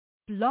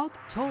Blog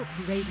Talk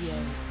Radio.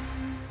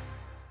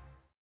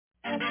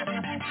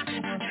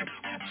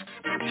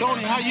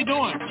 Tony, how you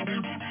doing?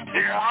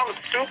 Yeah, I'm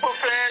super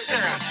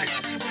fantastic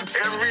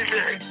every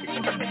day.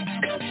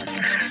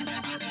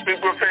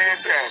 Super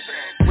fantastic.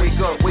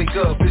 Wake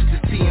up, it's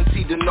the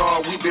TNT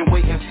Dinar. We've been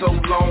waiting so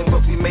long,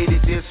 but we made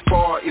it this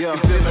far. If you're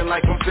feeling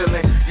like I'm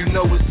feeling, you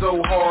know it's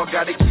so hard.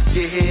 Gotta keep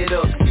your head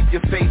up, keep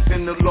your faith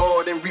in the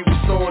Lord, and we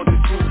restore the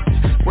truth.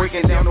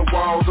 Breaking down the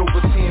walls, over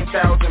 10,000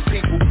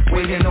 people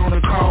waiting on the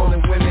call,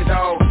 and when it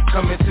all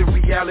coming to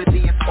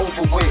reality, it's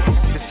over with.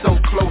 It's so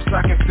close,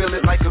 I can feel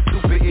it like a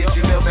super hit.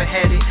 You never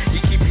had it,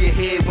 you keep your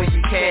head when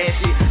you cash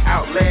it.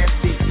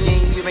 Outlast it, you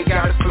ain't even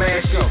gotta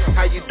flash it.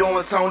 How you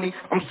doing, Tony?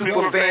 I'm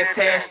super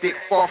fantastic,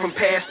 far from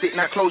past it.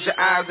 Now close your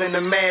eyes and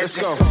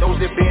imagine those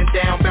that been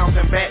down,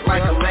 bouncing back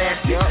like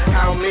elastic.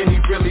 How many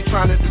really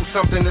trying to do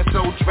something that's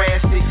so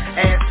drastic?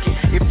 Asking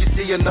if you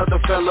see another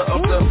fella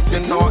of the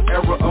Dinar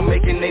era of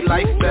making their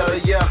life better,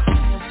 yeah.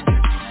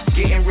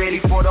 Getting ready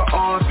for the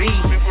RV,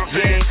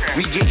 yeah.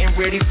 We getting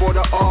ready for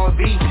the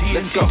RV.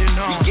 Let's go.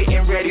 We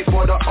getting ready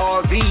for the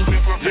RV,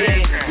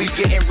 yeah. We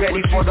getting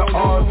ready for the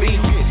RV.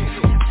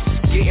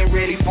 Getting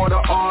ready for the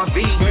RV,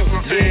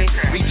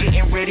 yeah. We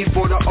getting ready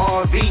for the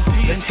RV.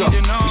 Let's go.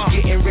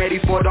 We getting ready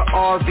for the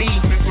RV,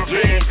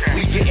 yeah.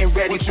 We getting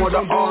ready for the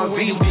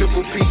RV.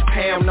 Triple P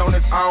Pam known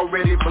as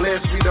already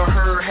blessed. We done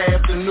heard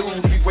half the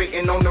news. We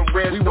waiting on the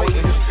rest. We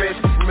waiting to stretch.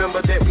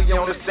 Remember that we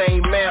on the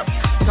same map.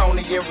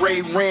 Tony and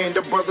Ray Rand,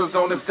 the brothers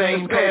on the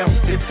same path.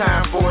 It's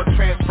time for a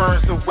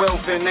transference of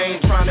wealth, and I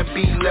ain't trying to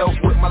be left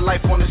with my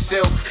life on the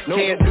shelf.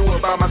 Can't do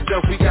it by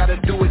myself. We gotta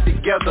do it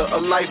together. A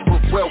life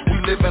of wealth. We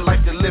living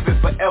like to live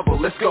it forever.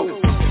 Let's go.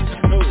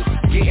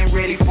 Getting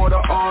ready for the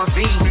RV,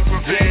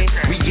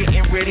 yeah. We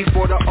getting ready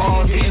for the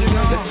RV.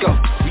 Let's go.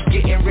 We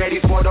getting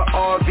ready for the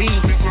RV,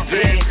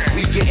 yeah.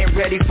 We getting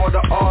ready for the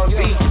RV.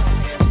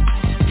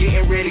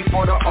 Getting ready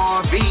for the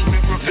RV,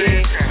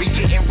 yeah. We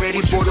getting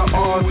ready for the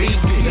RV.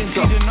 Let's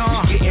go.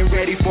 We getting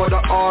ready for the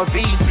RV,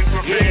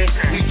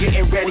 yeah. We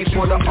getting ready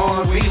for the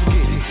RV.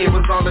 It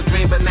was all a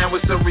dream, but now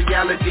it's a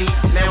reality.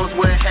 Now it's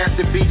where it has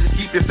to be. Just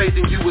keep your faith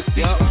and you will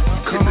see.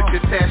 It's a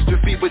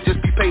catastrophe, but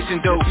just be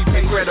patient though.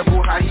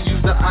 Incredible how he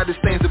used the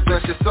oddest things to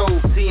bless your soul.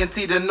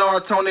 TNT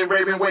Dinar, Tony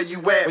Raven, where you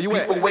at?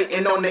 People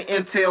waiting on the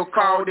intel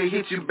call to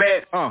hit you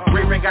back.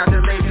 Raven got the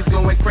ladies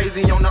going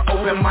crazy on the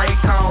open mic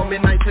call.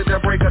 Midnight to the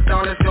break of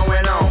dawn, it's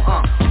going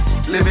on.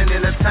 Living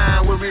in a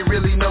time where we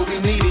really know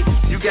we need it.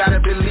 You gotta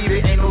believe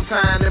it, ain't no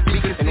time to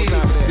be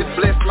conceited. This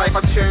blessed life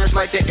I cherish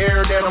like the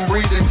air that I'm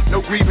breathing.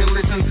 No grieving,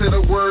 listen to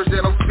the words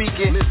that I'm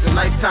speaking.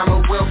 Lifetime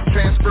of wealth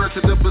transfer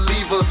to the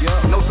believer.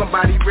 Know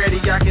somebody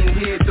ready, I can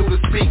hear it through the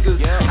speakers.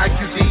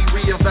 IQD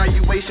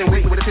reevaluation,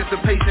 wait with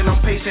anticipation.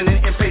 I'm patient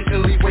and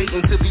impatiently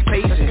waiting to be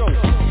patient.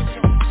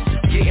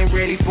 Getting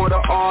ready for the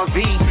RV,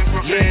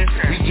 yeah.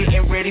 We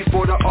getting ready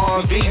for the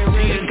RV.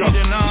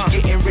 We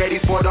getting ready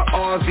for the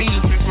RV,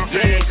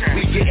 yeah.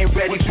 We getting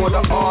ready for the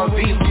RV.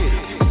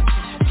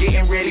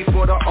 Getting ready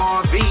for the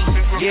RV,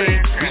 yeah.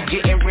 We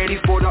getting ready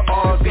for the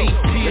RV.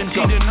 Let's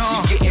go.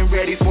 We getting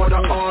ready for the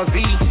RV,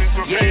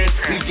 yeah.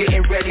 We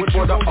getting ready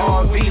for the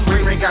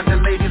RV. Ray got the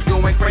ladies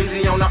going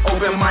crazy on the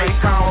open mic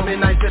call.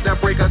 Midnight to the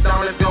break of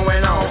dawn is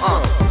going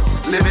on.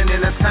 Living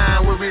in a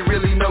time where we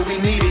really know we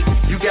need it.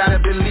 You gotta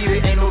believe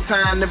it, ain't no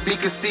time to be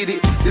conceited.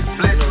 This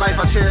blessed life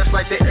I cherish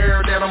like the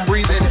air that I'm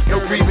breathing.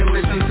 No grieving,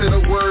 listen to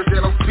the words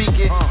that I'm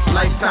speaking.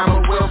 Lifetime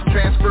of wealth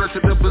transfer to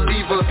the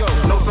believer.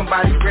 Know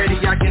somebody ready,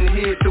 I can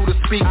hear it through the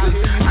speakers.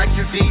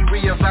 IQD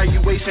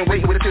reevaluation,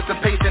 wait with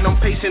anticipation. I'm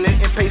patient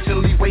and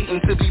impatiently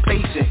waiting to be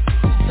patient.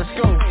 Let's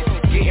go.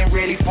 Getting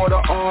ready for the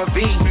RV,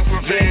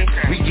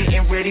 yeah. We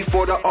getting ready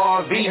for the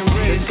RV.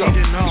 Let's go.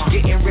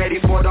 We getting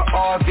ready for the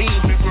RV,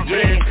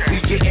 yeah.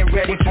 We getting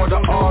ready for the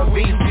RV.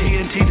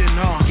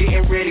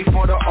 Getting ready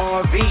for the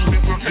RV,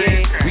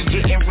 yeah. We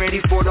getting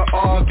ready for the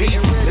RV.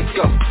 Let's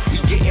go. We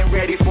getting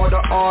ready for the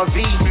RV,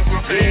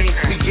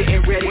 yeah. We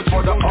getting ready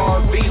for the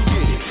RV.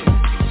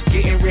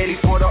 Getting ready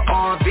for the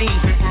RV,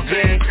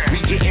 yeah. We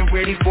getting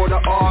ready for the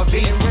RV.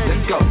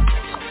 Let's go.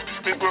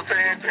 Super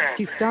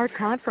fantastic. To start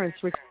conference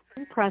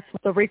recording, press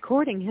the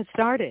recording has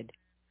started.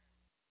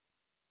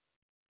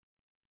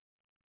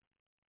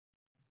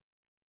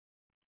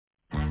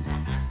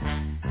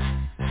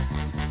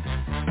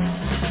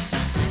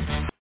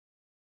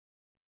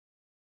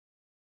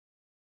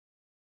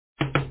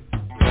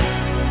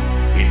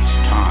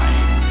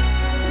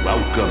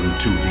 Welcome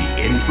to the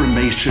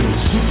Information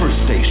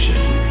Superstation,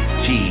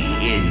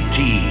 TNT,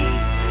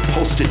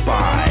 hosted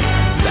by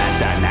that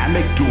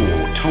dynamic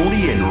duo,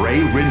 Tony and Ray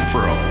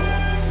Renfro.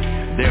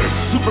 They're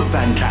super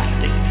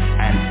fantastic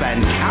and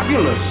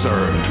fantabulous,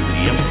 sir, to the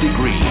nth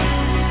degree,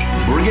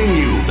 bringing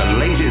you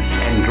the latest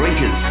and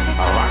greatest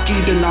Iraqi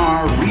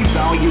dinar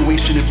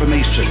revaluation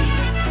information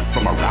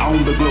from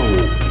around the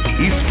globe,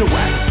 east to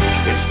west.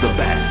 It's the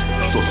best.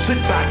 So sit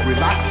back,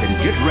 relax, and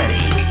get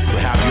ready to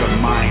have your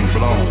mind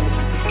blown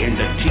in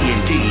the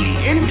TNT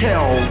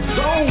Intel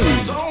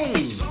Zone.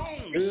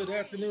 Good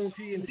afternoon,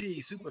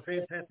 TNT Super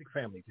Fantastic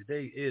family.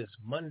 Today is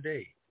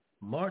Monday,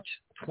 March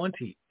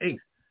 28th,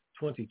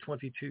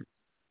 2022.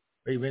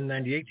 Raven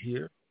 98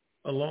 here,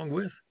 along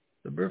with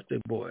the birthday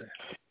boy.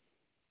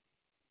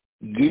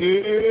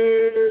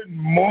 Good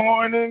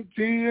morning,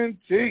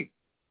 TNT.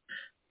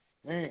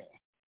 Man.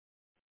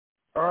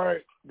 All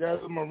right, guys,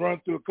 I'm going to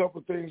run through a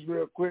couple things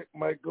real quick.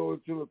 Might go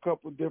into a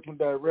couple different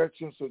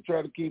directions, so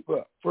try to keep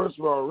up. First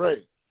of all,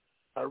 Ray,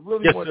 I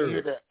really want to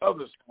hear that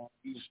other song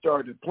you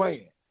started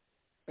playing.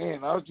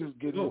 Man, I was just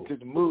getting into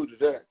the mood of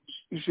that.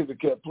 You should have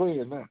kept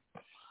playing that.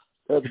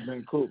 That would have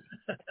been cool.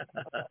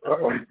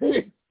 All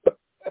right.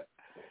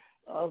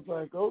 I was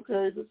like,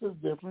 okay, this is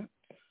different.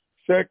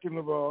 Second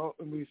of all,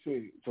 let me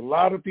see. It's a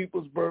lot of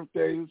people's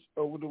birthdays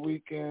over the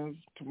weekends,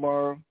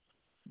 tomorrow.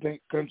 I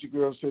think Country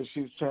Girl says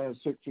she's turning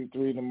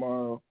 63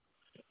 tomorrow.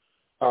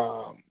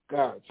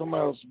 God,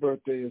 somebody else's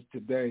birthday is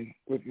today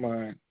with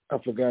mine. I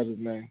forgot his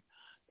name.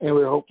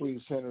 Anyway, hopefully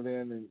you send it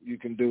in and you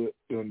can do it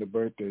during the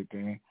birthday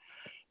thing.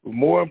 But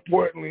more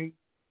importantly,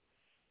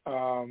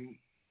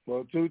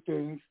 two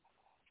things.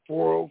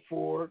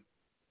 404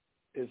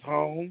 is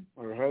home.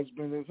 Her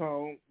husband is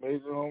home. Made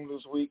it home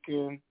this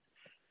weekend.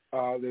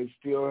 They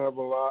still have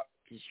a lot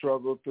to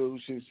struggle through,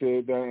 she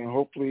said that, and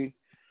hopefully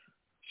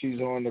she's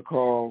on the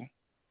call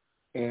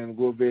and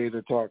we'll be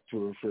able to talk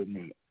to her for a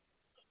minute.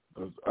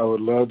 I would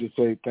love to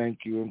say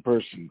thank you in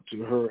person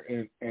to her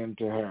and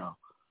to Hal.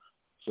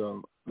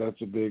 So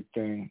that's a big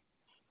thing.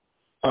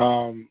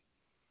 Guys,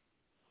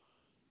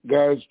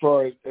 as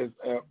far as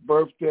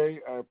birthday,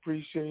 I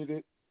appreciate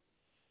it.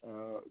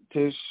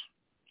 Tish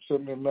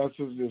sent me a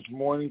message this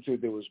morning, said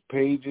there was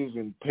pages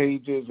and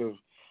pages of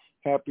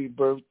happy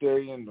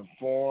birthday in the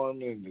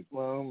forum in the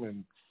room,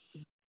 and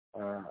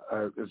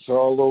it's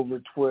all over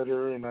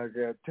Twitter, and I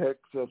got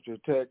text after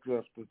text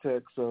after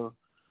text. So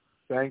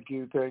thank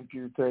you. I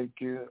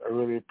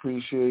really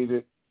appreciate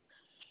it.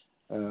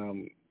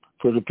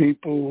 For the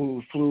people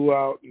who flew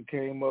out and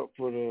came up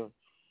for the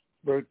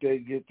birthday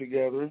get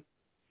together,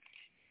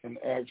 and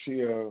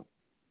actually,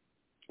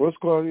 what's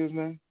Claudia's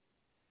name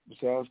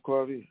besides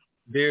Claudia?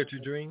 Dare to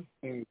Dream.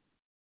 And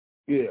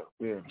yeah.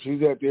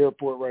 She's at the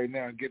airport right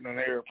now, getting on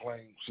an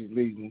airplane. She's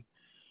leaving.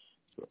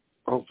 So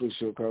hopefully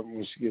she'll come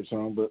when she gets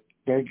home. But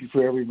thank you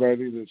for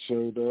everybody that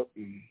showed up,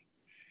 and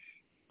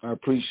I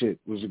appreciate it.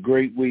 It was a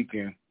great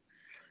weekend.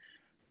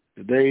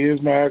 Today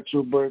is my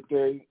actual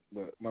birthday,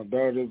 but my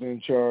daughter's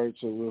in charge,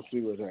 so we'll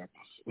see what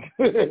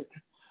happens.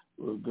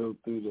 We'll go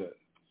through that.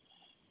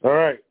 All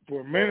right.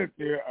 For a minute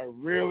there, I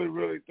really,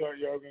 really thought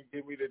y'all were going to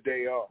give me the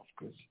day off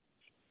because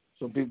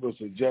some people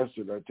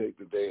suggested I take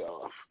the day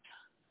off.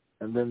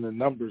 And then the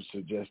numbers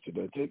suggested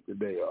I take the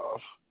day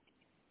off.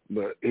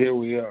 But here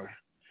we are.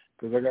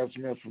 Because I got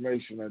some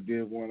information I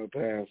did want to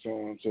pass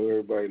on so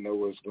everybody knows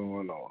what's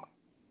going on.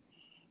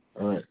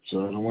 All right.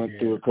 So I went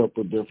through a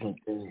couple of different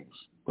things,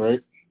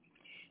 right?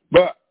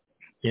 But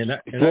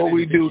before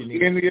we do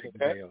any of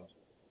that,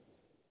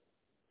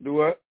 do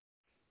what?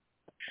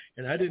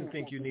 And I didn't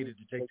think you needed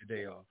to take the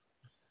day off.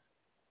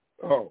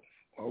 Oh,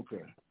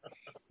 okay.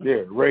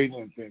 Yeah, Ray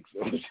didn't think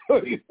so.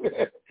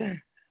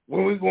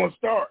 When we going to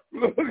start?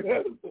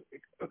 Okay.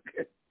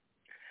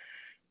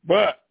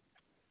 But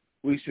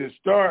we should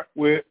start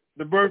with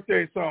the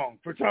birthday song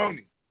for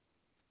Tony.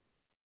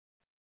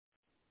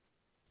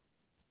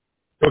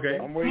 Okay.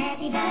 I'm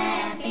waiting.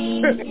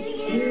 Happy birthday to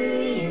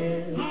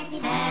you. Happy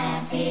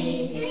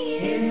birthday to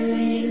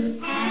you.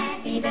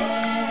 Happy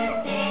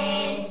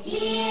birthday,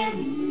 dear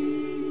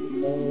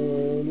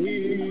me.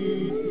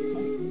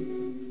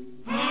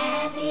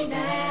 Happy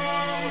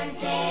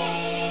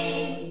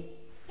birthday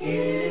to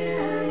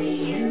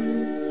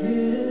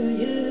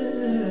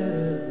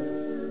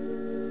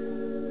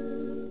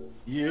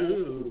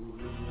you.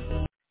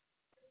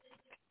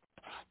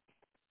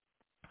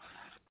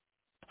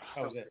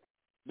 How's that?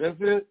 That's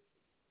it?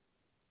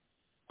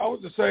 I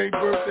was the same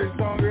birthday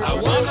song. I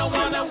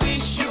wanna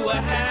wish you a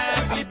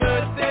happy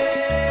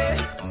birthday.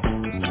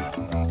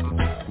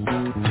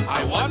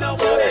 I wanna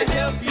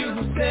help you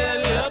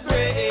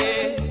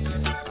celebrate.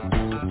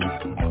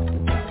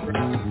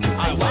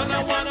 I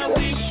wanna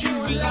wish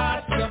you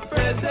lots of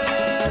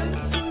presents.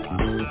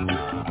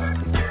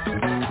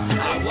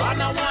 I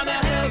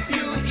wanna help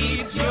you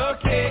eat your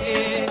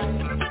cake.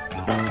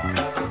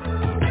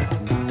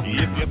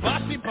 If you're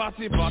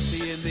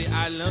bossy in the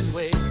island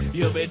way,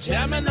 you'll be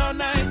jamming all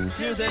night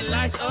till the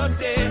light of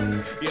day.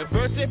 Your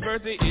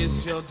birthday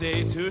is your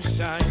day to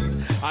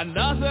shine.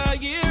 Another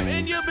year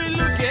and you'll be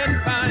looking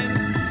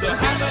fine. So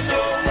have a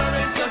no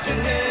worries, don't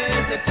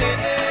hesitate.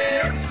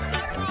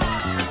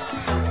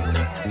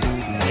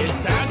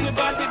 It's time to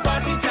party,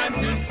 time to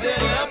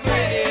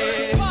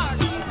celebrate. It's time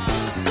to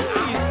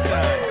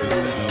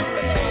celebrate.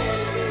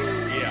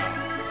 Yeah.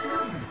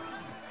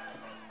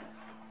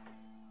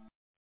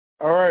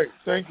 All right.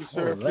 Thank you, sir.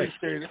 All right.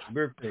 Appreciate it.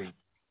 Birthday.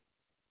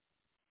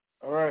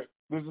 All right.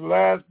 This is the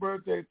last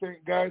birthday thing.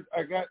 Guys,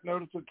 I got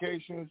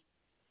notifications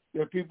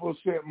that people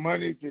sent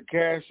money to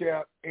Cash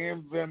App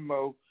and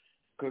Venmo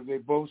because they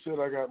both said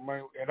I got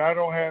money. And I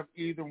don't have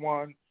either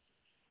one.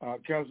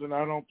 Cousin,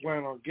 I don't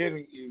plan on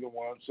getting either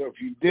one. So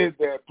if you did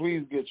that,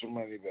 please get your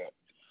money back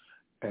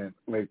and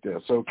make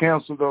that. So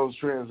cancel those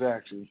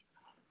transactions.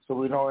 so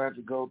we don't have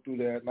to go through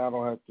that, and I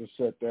don't have to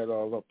set that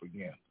all up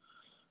again.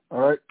 All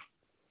right?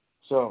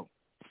 So,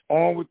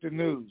 on with the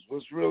news.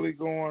 What's really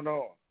going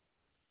on?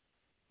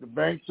 The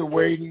banks are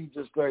waiting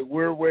just like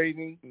we're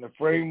waiting, and the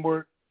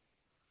framework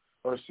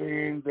are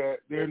saying that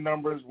their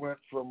numbers went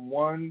from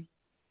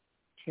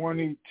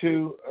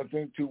 122, I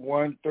think, to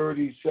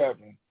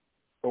 137,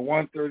 or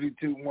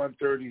 132,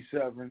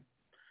 137,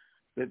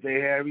 that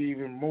they have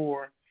even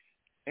more,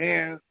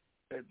 and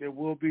that there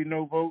will be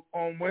no vote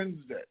on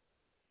Wednesday,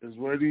 is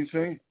what he's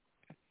saying.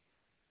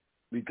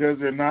 Because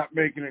they're not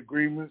making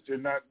agreements, they're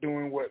not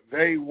doing what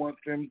they want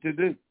them to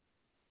do,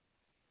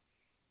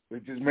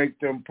 which is make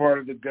them part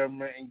of the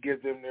government and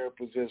give them their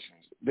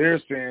positions. They're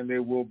saying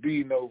there will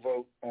be no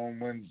vote on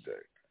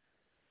Wednesday.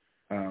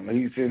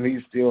 He said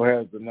he still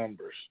has the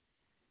numbers.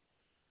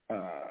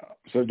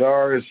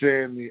 Sadar is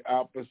saying the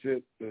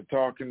opposite. They're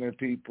talking to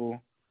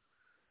people.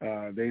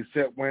 They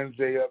set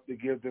Wednesday up to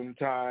give them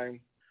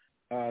time,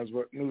 is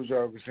what news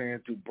articles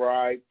saying, to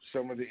bribe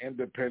some of the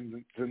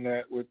independents and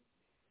that with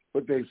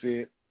what they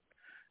said,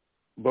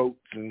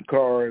 boats and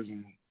cars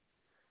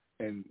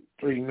and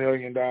 $3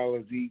 million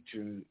each,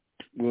 and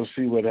we'll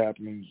see what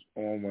happens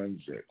on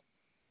Wednesday.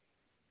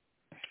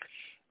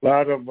 A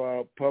lot of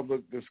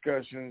public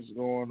discussions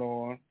going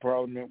on.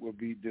 Parliament will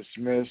be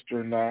dismissed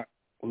or not.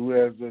 Who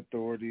has the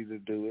authority to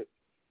do it?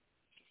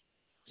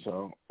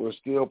 So we're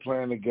still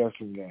playing a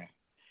guessing game.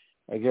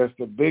 I guess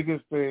the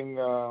biggest thing,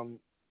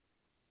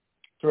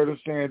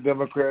 Kurdistan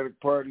Democratic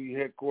Party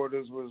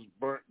headquarters was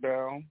burnt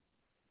down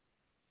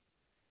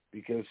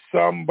because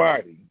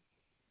somebody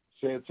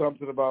said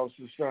something about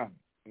Sistani.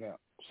 Now,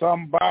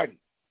 somebody,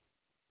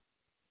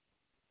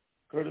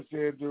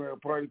 Kurdistan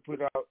Democratic Party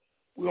put out,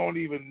 we don't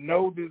even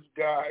know this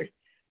guy.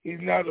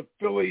 He's not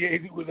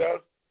affiliated with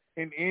us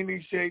in any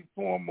shape,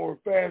 form, or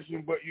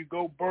fashion, but you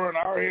go burn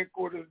our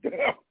headquarters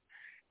down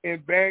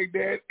in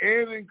Baghdad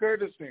and in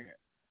Kurdistan.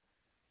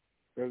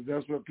 Because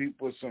that's what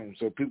people assume.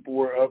 So people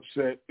were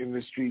upset in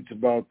the streets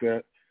about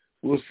that.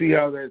 We'll see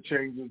how that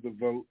changes the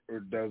vote or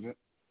doesn't.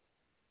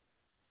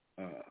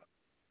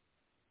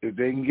 If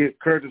they can get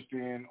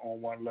Kurdistan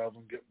on one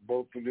level, get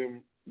both of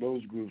them,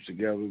 those groups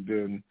together,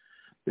 then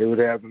they would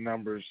have the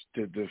numbers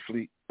to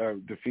defeat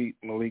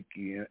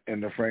Maliki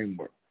in the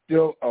framework.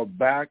 Still a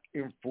back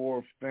and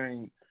forth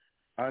thing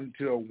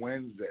until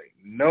Wednesday.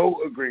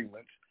 No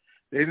agreements.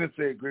 They didn't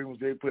say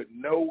agreements. They put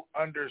no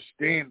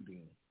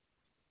understanding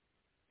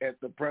at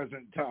the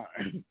present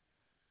time.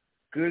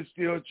 Could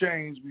still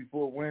change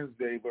before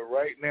Wednesday, but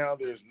right now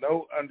there's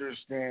no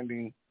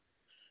understanding,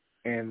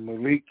 and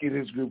Malik and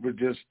his group are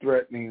just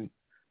threatening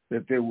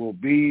that there will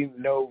be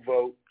no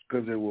vote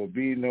because there will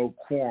be no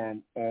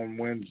quorum on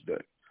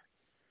Wednesday.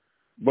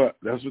 But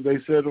that's what they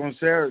said on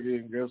Saturday,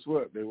 and guess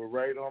what? They were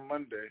right on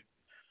Monday.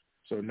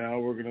 So now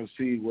we're going to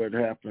see what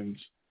happens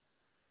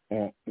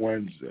on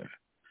Wednesday.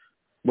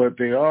 But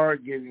they are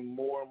getting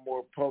more and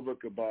more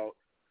public about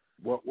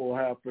what will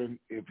happen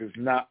if it's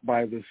not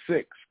by the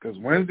 6th, because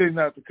Wednesday's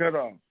not the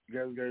cutoff. You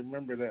guys got to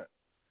remember that.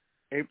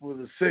 April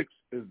the 6th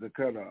is the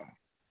cutoff.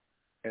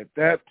 At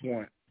that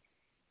point,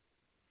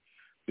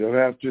 they'll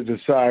have to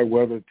decide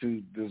whether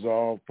to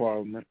dissolve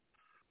Parliament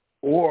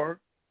or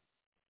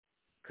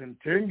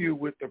continue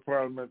with the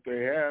Parliament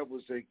they have,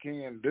 which they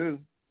can do,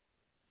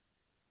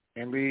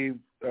 and leave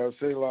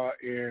Salah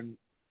and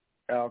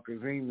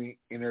Al-Kazimi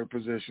in their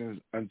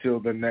positions until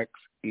the next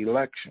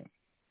election,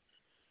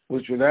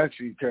 which would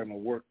actually kind of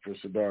work for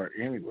Sadar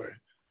anyway,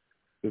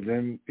 because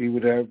then he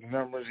would have the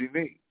numbers he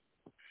needs.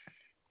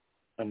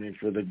 I mean,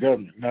 for the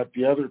government, not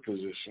the other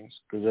positions,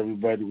 because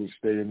everybody would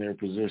stay in their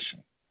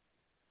position.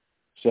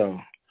 So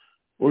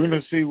we're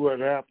going to see what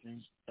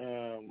happens.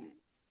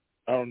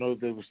 I don't know if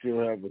they will still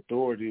have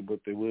authority, but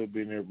they will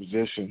be in their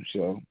position.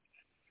 So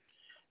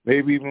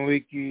maybe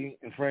Maliki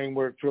and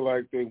Framework feel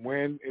like they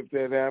win if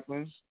that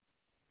happens.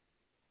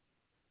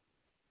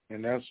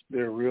 And that's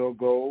their real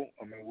goal.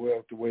 I mean, we'll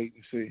have to wait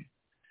and see.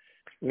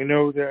 We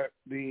know that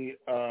the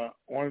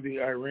one of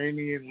the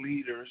Iranian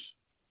leaders,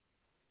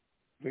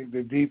 I think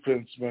the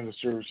defense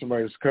minister,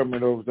 somebody's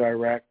coming over to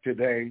Iraq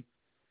today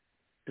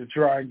to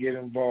try and get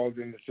involved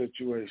in the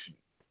situation.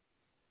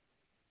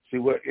 See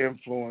what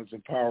influence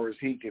and powers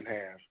he can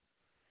have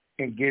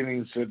in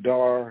getting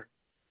Sadar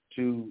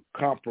to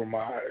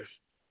compromise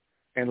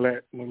and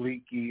let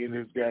Maliki and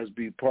his guys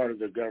be part of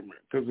the government.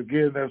 Because,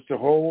 again, that's the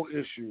whole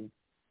issue.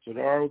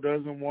 Sadar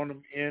doesn't want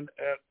them in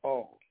at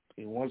all.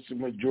 He wants the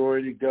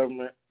majority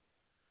government.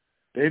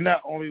 They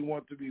not only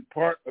want to be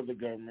part of the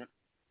government,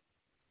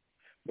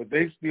 but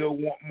they still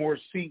want more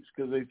seats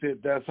because they said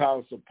that's how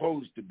it's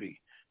supposed to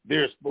be.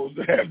 They're supposed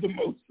to have the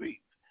most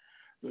seats.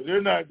 So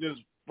they're not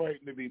just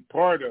fighting to be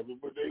part of it,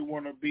 but they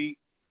want to be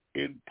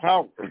in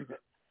power.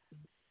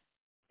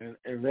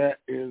 and that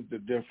is the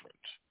difference.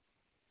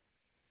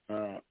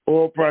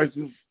 Oil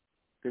prices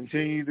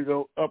continue to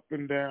go up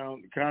and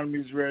down. The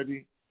economy's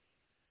ready.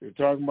 They're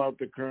talking about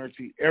the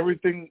currency.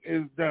 Everything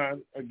is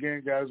done.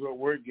 Again, guys, what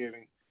we're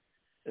getting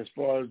as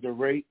far as the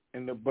rate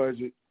and the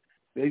budget,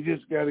 they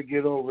just got to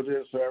get over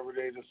this however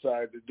they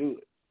decide to do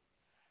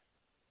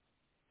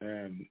it.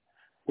 And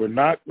We're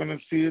not going to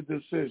see a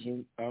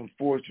decision,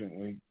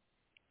 unfortunately,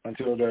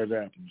 until that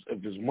happens.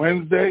 If it's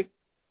Wednesday,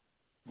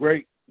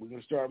 great. We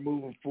can start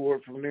moving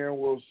forward from there, and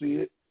we'll see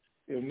it.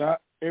 If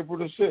not, April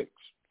the 6th.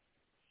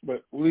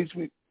 But at least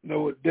we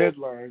know a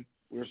deadline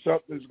where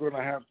something's going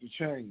to have to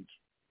change,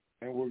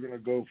 and we're going to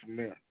go from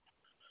there.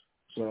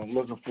 So I'm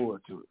looking forward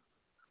to it.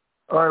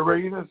 All right,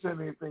 Ray, you didn't send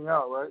anything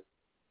out, right?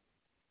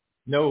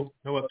 No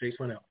updates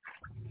went out.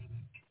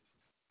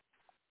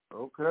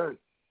 Okay.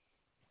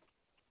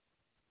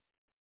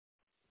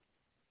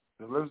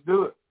 So let's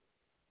do it.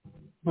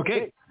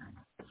 Okay.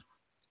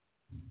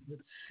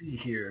 Let's see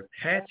here.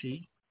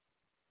 Patty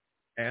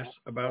asked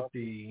about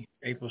the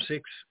April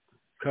 6th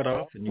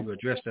cutoff, and you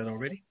addressed that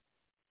already.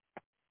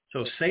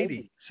 So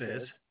Sadie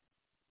says,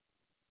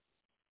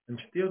 I'm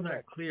still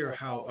not clear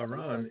how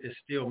Iran is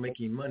still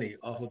making money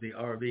off of the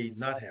RV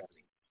not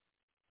happening.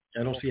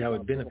 I don't see how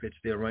it benefits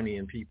the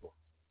Iranian people.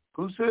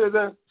 Who said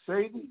that?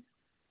 Sadie?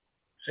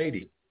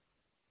 Sadie.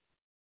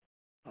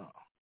 Oh.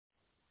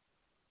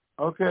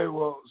 Okay,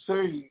 well,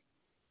 Sadie,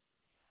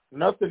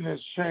 nothing has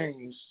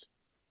changed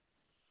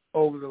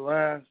over the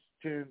last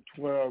 10,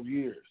 12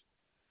 years.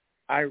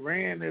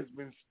 Iran has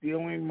been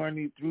stealing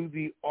money through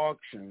the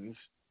auctions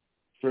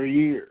for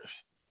years.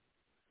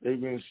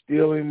 They've been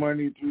stealing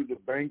money through the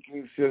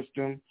banking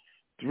system,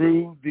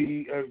 through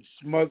the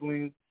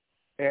smuggling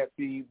at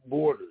the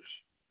borders.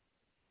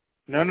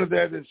 None of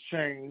that has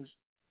changed,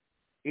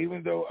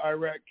 even though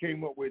Iraq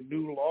came up with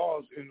new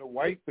laws in the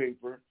white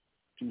paper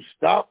to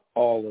stop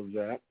all of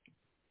that.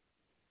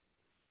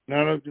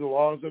 None of the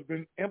laws have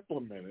been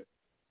implemented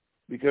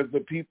because the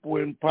people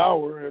in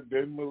power have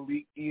been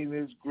Maliki and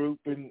his group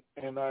in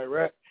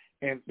Iraq.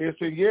 And they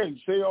say, yeah, you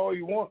say all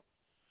you want.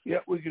 Yeah,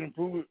 we can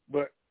improve it,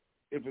 but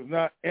if it's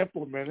not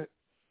implemented,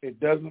 it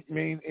doesn't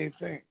mean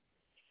anything.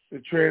 The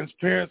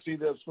transparency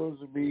that's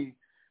supposed to be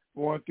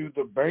going through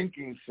the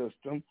banking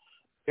system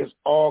is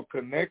all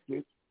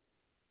connected.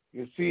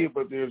 You see it,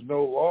 but there's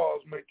no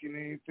laws making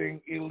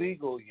anything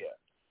illegal yet.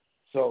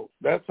 So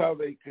that's how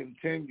they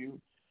continue.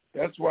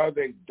 That's why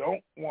they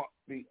don't want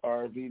the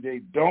RV. They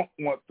don't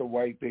want the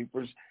white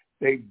papers.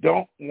 They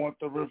don't want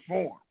the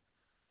reform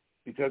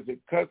because it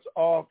cuts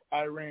off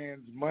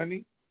Iran's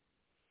money.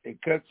 It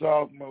cuts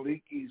off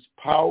Maliki's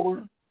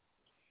power,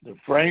 the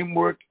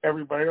framework,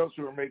 everybody else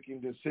who are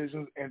making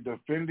decisions and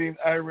defending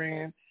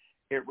Iran.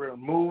 It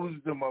removes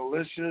the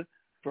militia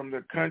from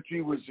the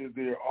country, which is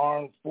their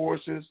armed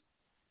forces.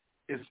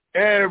 It's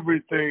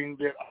everything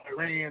that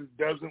Iran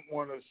doesn't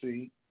want to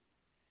see.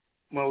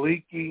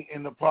 Maliki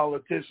and the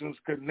politicians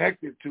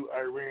connected to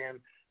Iran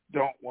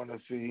don't want to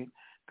see,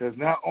 because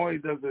not only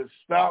does it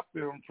stop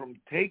them from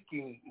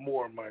taking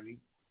more money,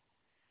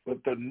 but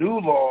the new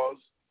laws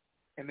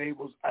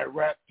enables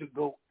Iraq to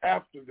go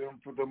after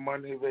them for the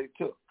money they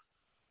took.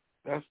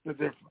 That's the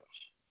difference.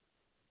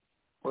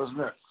 What's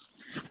next?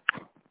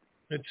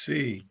 Let's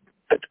see.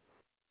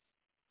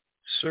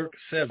 Circ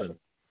 7.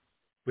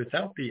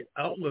 Without the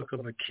outlook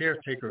of a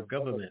caretaker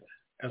government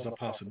as a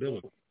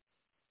possibility,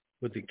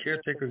 would the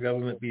caretaker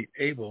government be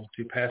able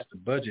to pass the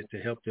budget to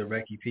help the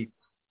Iraqi people?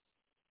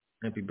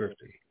 Happy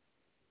birthday.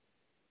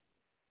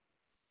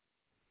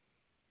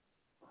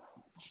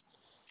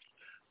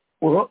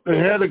 Well, they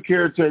had a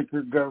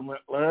caretaker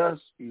government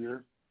last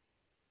year.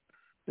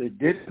 They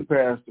didn't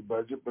pass the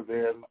budget, but they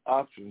had an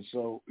option.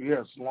 So, yes,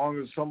 as long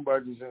as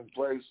somebody's in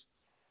place,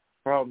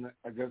 probably,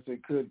 I guess they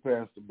could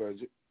pass the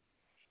budget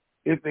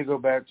if they go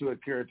back to a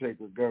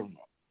caretaker government.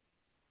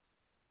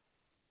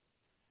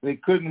 They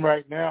couldn't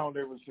right now.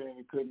 They were saying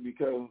they couldn't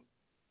because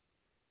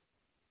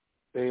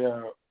they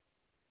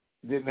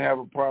didn't have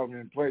a problem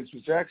in place,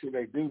 which actually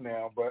they do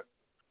now, but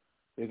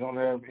they don't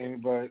have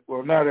anybody.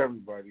 Well, not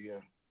everybody, yeah.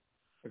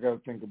 I got to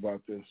think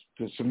about this,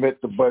 to submit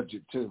the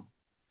budget too.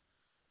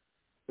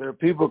 There are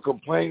people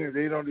complaining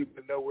they don't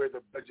even know where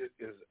the budget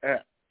is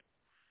at.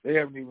 They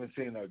haven't even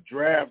seen a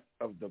draft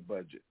of the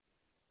budget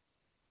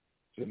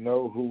to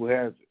know who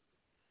has it.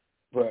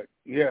 But,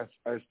 yes,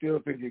 I still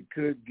think it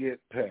could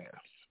get passed.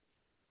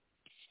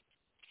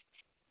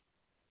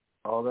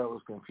 All that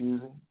was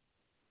confusing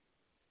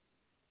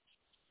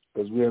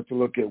because we have to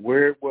look at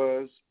where it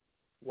was,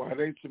 why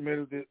they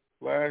submitted it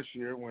last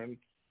year when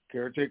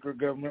caretaker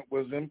government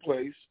was in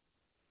place.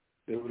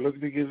 They were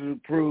looking to get it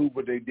approved,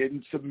 but they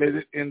didn't submit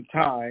it in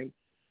time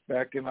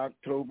back in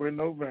October and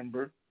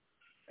November.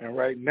 And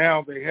right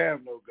now they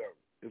have no government.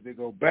 If they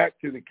go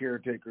back to the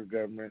caretaker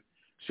government,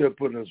 should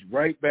put us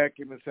right back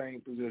in the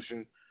same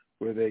position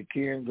where they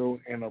can go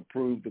and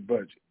approve the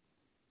budget.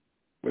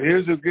 But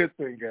here's a good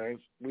thing, guys.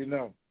 We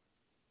know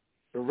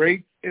the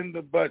rates in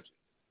the budget,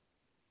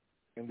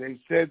 and they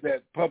said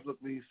that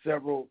publicly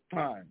several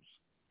times,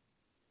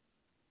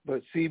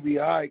 but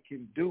CBI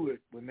can do it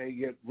when they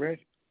get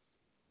ready.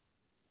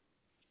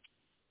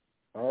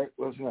 All right,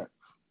 what's next?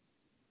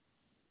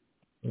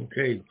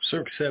 Okay,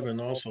 Circ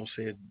 7 also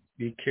said,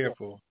 be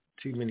careful.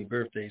 Too many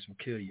birthdays will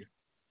kill you.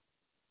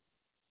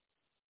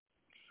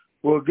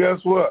 Well, guess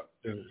what?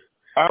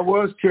 I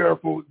was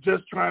careful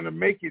just trying to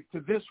make it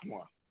to this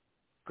one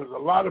because a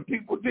lot of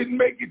people didn't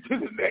make it to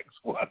the next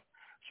one.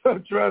 So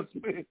trust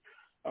me,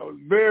 I was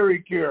very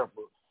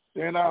careful.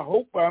 And I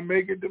hope I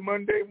make it to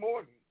Monday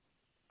morning,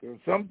 because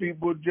some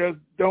people just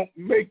don't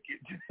make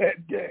it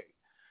that day.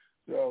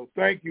 So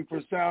thank you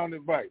for sound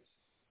advice.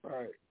 All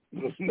right.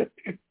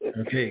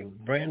 Okay,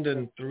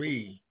 Brandon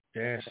 3-16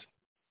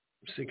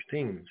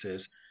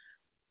 says,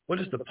 what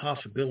is the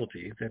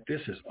possibility that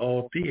this is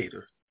all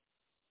theater?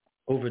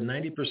 Over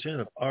 90%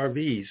 of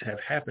RVs have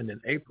happened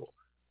in April.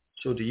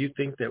 So do you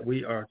think that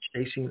we are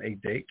chasing a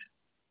date?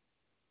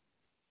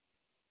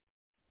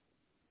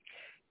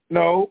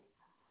 No,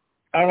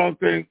 I don't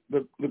think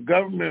the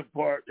government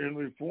part and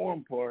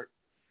reform part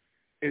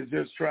is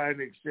just trying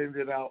to extend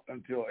it out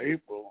until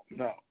April.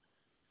 No.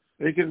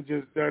 They could have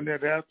just done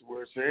that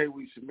afterwards. Say, hey,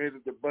 we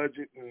submitted the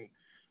budget and,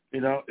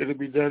 it'll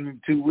be done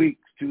in 2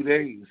 weeks, 2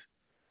 days,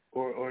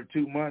 or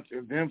 2 months,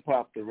 and then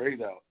pop the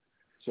rate out.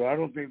 So I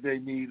don't think they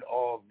need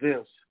all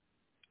this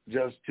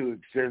just to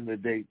extend the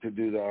date to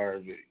do the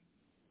RV.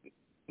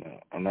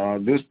 No,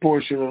 this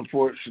portion,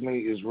 unfortunately,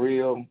 is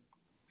real.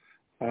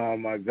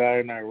 My guy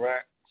in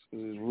Iraq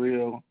is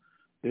real.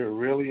 They're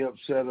really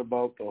upset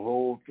about the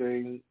whole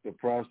thing, the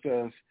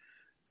process,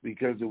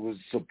 because it was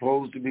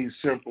supposed to be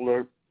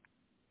simpler.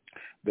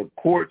 The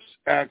courts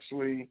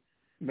actually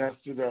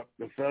messed it up,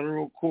 the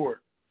federal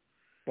court,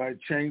 by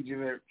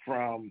changing it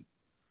from,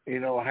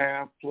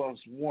 half plus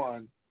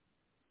one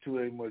to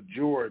a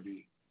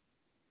majority.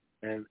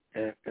 And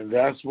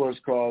that's what's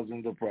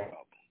causing the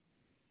problem.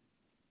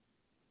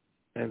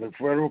 And the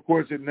federal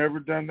courts had never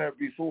done that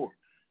before.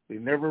 They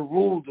never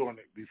ruled on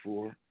it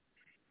before,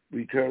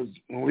 because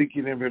Maliki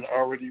and them had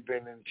already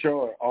been in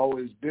charge,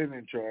 always been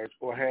in charge,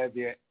 or had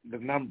the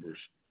numbers.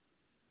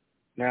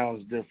 Now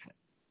it's different.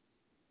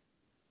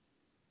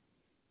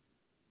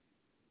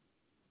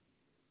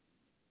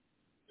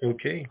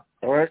 Okay.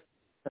 All right.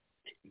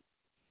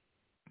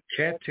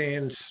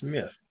 Catan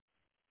Smith,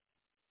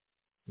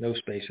 no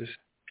spaces,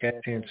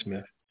 Catan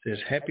Smith says,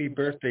 happy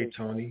birthday,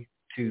 Tony,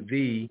 to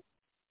thee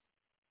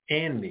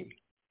and me.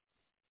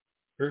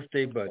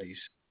 Birthday buddies,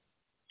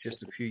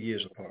 just a few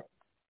years apart.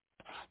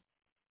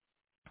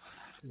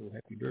 So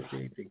happy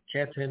birthday to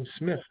Catan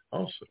Smith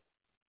also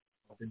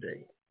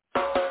today.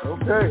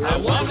 Okay. I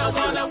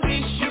wanna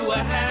wish you a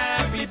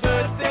happy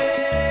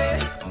birthday.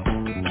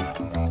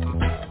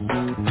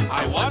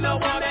 I wanna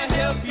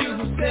help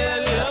you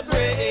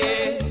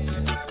celebrate.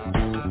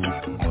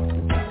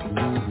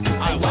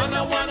 I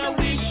wanna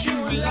wish you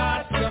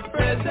lots of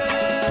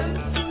presents.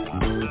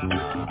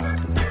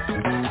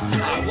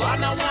 I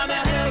wanna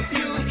help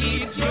you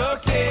eat your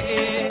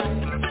cake.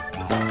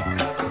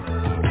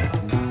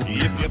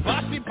 If you're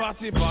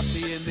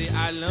bossy in the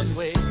island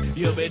way,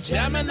 you'll be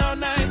jamming all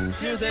night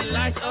till the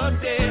light of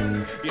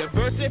day. Your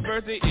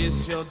birthday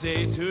is your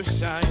day to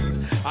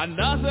shine.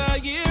 Another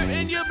year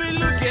and you'll be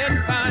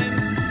looking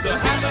fine. So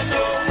have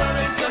no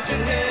worries, don't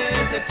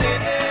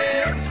hesitate.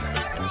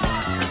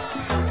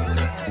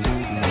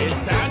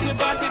 It's time to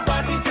party,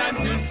 time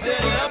to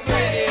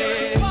celebrate.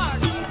 It's time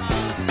to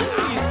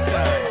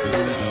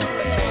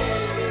celebrate.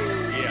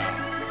 Yeah.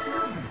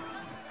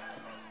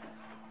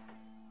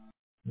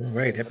 All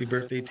right, happy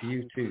birthday to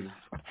you too,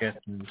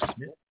 Captain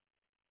Smith.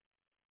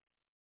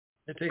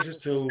 That takes us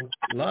to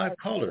live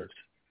callers.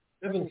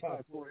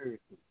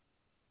 75482.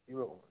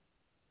 You're on.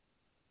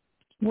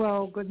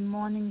 Well, good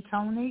morning,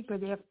 Tony.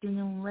 Good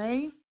afternoon,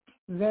 Ray.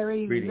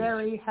 Greetings.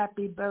 Very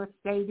happy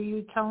birthday to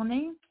you,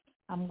 Tony.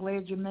 I'm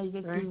glad you made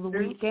it through the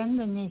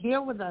weekend and you're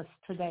here with us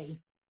today.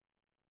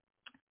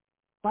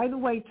 By the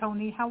way,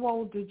 Tony, how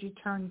old did you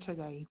turn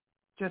today?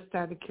 Just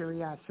out of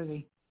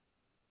curiosity.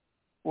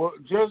 Well,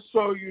 just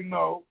so you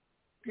know,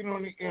 get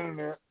on the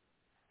internet,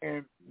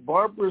 and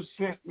Barbara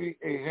sent me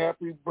a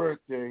happy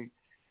birthday,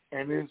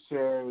 and it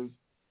says,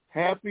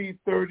 happy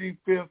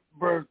 35th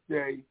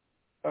birthday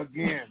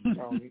again,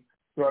 Tony.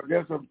 So I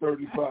guess I'm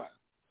 35.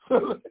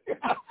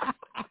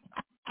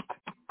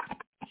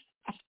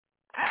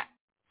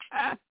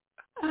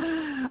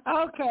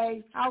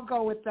 Okay, I'll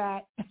go with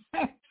that.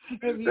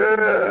 If you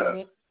can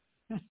it.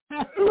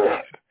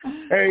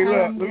 Hey, look,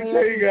 let me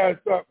tell you guys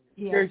something.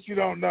 Yeah. In case you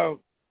don't know,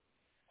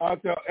 I'll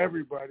tell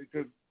everybody,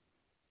 because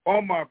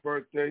on my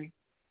birthday,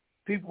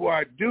 people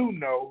I do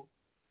know,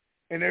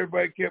 and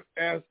everybody kept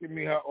asking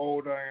me how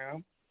old I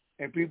am,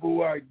 and people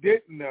who I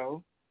didn't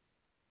know,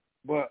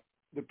 but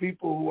the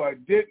people who I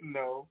didn't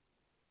know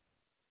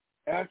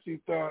actually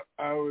thought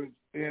I was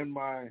in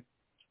my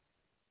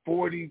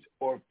 40s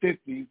or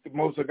 50s. The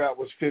most I got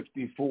was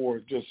 54,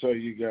 just so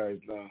you guys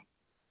know.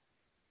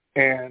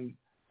 And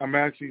I'm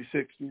actually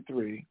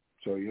 63,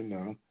 so you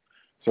know.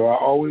 So I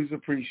always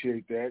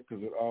appreciate that,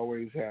 because it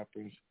always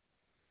happens.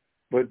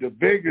 But the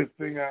biggest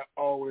thing I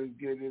always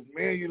get is,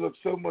 man, you look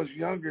so much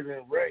younger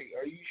than Ray.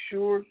 Are you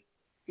sure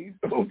he's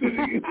older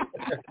than you?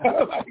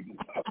 I'm like,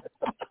 no.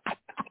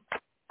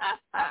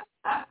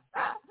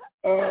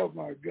 Oh,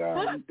 my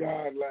God.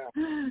 God laughed.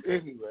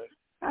 Anyway.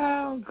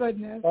 Oh,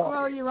 goodness.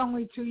 Well, you're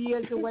only 2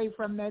 years away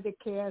from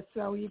Medicare,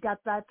 so you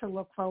got that to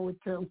look forward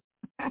to.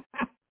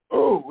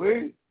 Oh,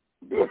 wait.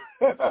 You're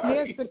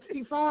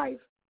 65.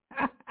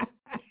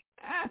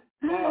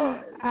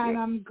 And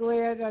I'm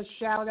glad, a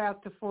shout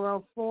out to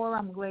 404.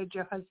 I'm glad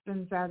your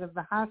husband's out of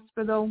the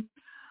hospital.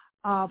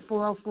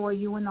 404,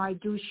 you and I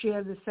do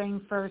share the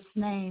same first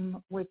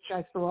name, which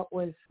I thought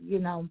was,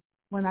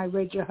 when I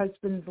read your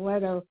husband's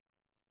letter,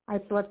 I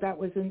thought that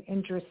was an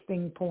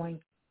interesting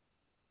point.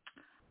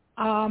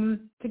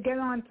 To get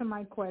on to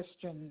my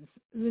questions,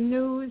 the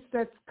news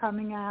that's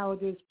coming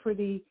out is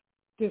pretty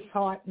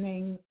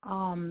disheartening.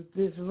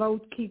 This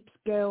vote keeps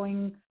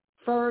going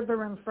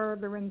further and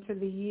further into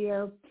the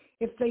year.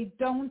 If they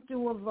don't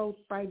do a vote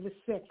by the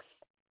 6th,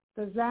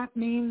 does that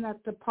mean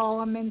that the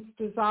parliament's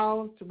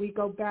dissolved? We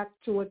go back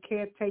to a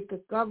caretaker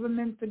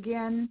government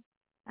again,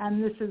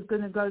 and this is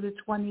going to go to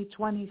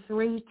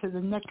 2023, to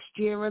the next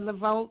year of the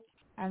vote,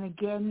 and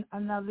again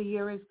another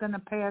year is going to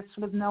pass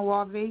with no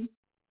RV?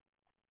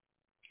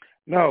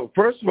 No,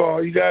 first of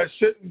all, you guys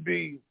shouldn't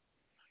be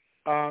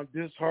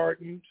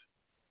disheartened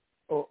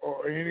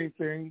or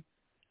anything.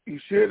 You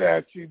should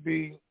actually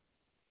be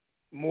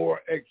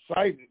more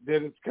excited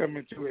that it's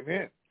coming to an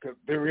end, because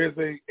there is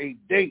a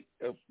date,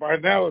 a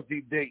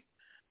finality date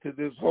to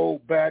this whole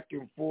back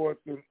and forth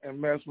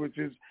and mess, which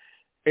is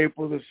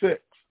April the 6th.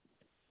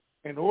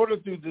 In order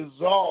to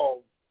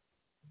dissolve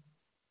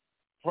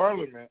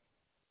Parliament,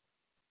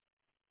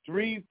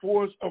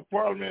 3/4 of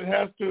Parliament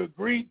has to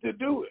agree to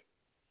do it.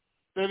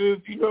 That is,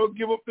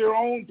 give up their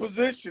own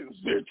positions,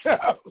 their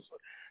titles,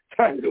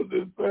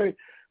 and say,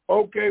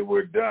 okay,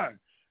 we're done.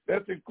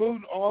 That's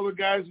including all the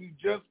guys who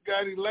just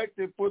got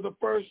elected for the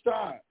first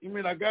time. You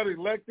mean I got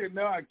elected,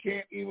 now I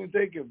can't even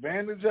take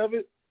advantage of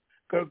it?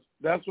 Because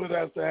that's what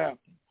has to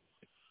happen.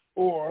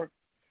 Or,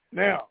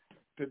 now,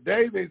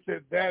 today they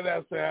said that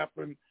has to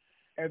happen,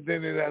 and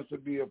then it has to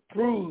be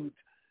approved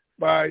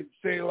by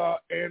Selah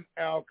and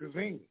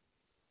Al-Kazimi.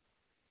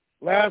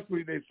 Last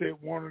week they said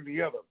one or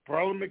the other.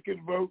 Parliament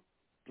can vote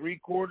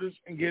 3/4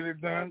 and get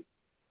it done,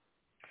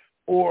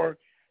 or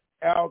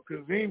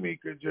Al-Kazimi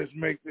could just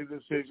make the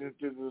decision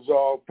to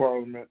dissolve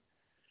Parliament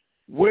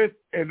with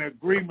an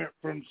agreement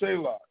from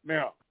Selah.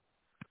 Now,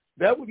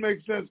 that would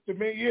make sense to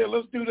me. Yeah,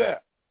 let's do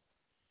that.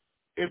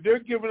 If they're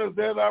giving us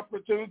that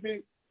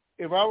opportunity,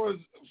 if I was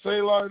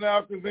Selah and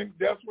Al-Kazimi,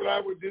 that's what I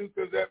would do,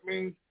 because that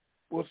means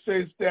we'll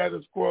stay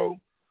status quo.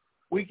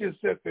 We can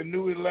set the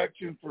new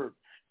election for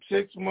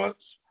 6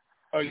 months,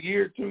 a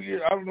year, 2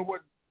 years. I don't know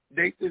what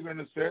date they're going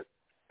to set,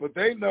 but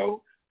they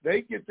know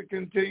they get to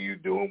continue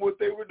doing what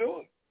they were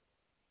doing.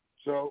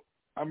 So,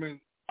 I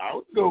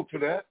would go for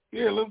that.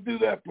 Yeah, let's do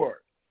that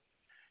part.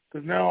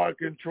 Because now I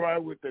can try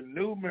with the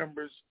new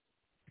members,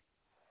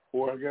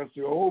 or I guess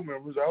the old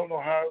members. I don't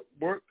know how it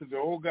works, because the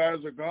old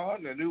guys are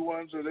gone, the new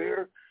ones are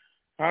there.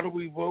 How do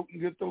we vote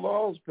and get the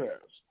laws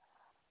passed?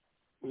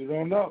 We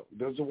don't know.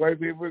 Does the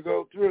white paper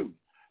go through?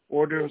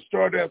 Or they'll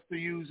start after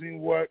using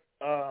what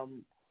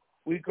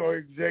we call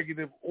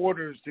executive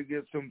orders to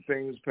get some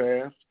things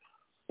passed,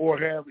 or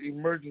have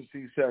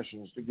emergency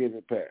sessions to get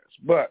it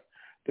passed. But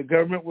the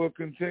government will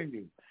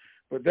continue.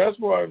 But that's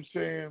why I'm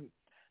saying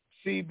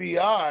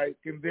CBI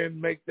can then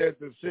make that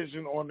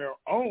decision on their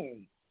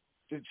own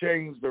to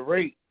change the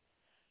rate.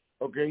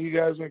 Okay, you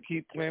guys going to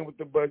keep playing with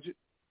the budget?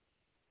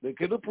 They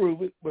could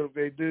approve it, but if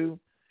they do,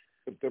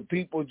 if the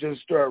people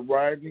just start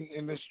rioting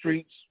in the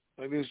streets,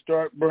 and they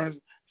start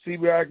burning,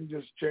 CBI can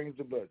just change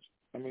the budget.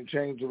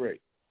 Change the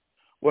rate.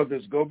 Whether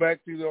it's go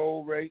back to the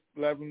old rate,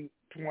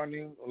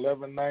 $11.20,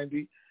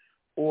 $11.90,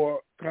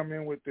 or come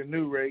in with the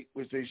new rate,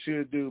 which they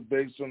should do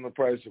based on the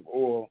price of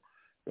oil,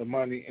 the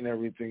money, and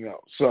everything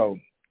else. So,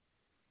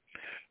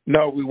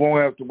 no, we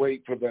won't have to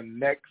wait for the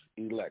next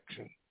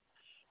election.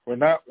 We're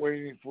not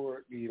waiting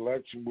for the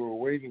election. We're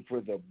waiting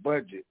for the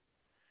budget.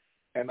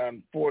 And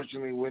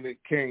unfortunately, when it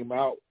came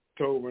out,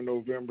 October,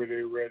 November,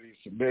 they already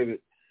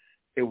submitted.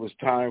 It was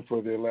time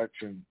for the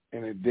election,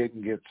 and it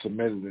didn't get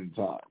submitted in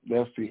time.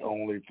 That's the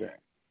only thing.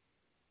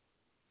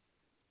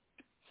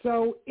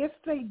 So if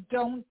they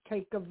don't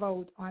take a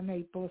vote on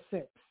April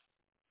 6th,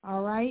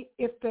 all right,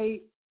 if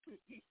they,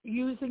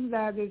 using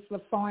that as the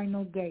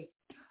final date,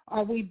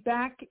 are we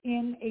back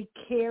in a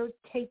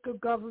caretaker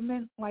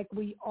government like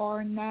we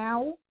are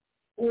now?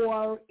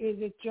 Or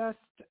is it just,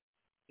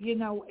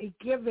 a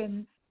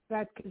given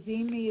that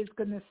Kazemi is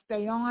going to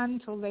stay on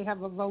until they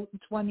have a vote in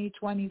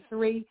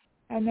 2023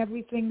 and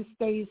everything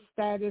stays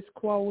status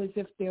quo as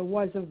if there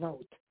was a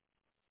vote?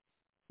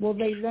 Will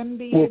they then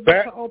be able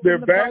to open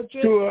the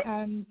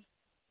budget?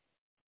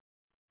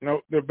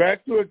 No, they're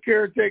back to a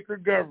caretaker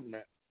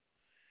government,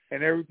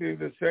 and everything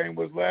the same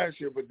as last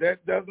year. But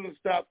that doesn't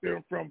stop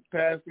them from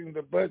passing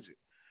the budget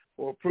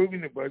or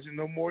approving the budget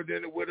no more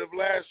than it would have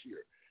last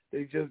year.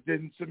 They just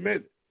didn't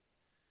submit it.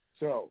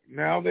 So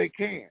now they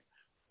can.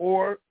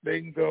 Or they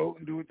can go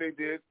and do what they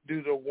did,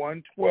 do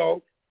the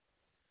 1/12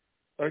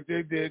 like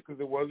they did,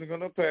 because it wasn't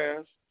going to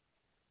pass.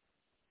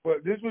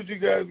 But this is what you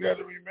guys got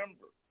to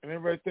remember, and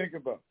everybody think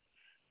about.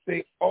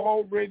 They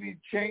already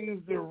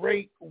changed the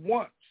rate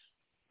once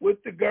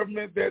with the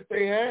government that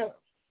they have.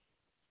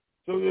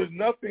 So there's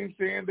nothing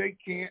saying they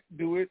can't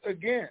do it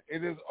again.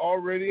 It has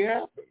already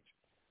happened.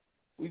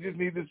 We just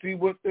need to see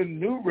what the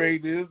new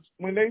rate is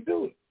when they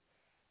do it.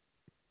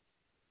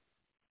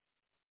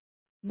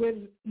 with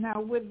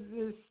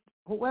this,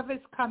 whoever's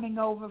coming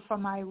over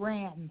from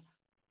Iran,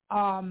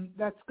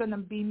 that's going to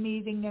be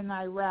meeting in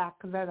Iraq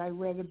that I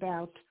read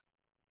about.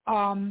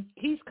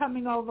 He's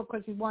coming over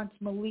because he wants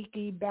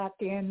Maliki back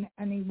in,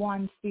 and he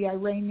wants the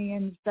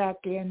Iranians back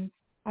in.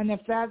 And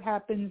if that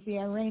happens, the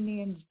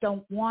Iranians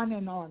don't want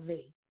an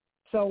RV.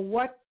 So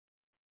what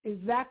is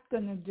that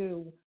going to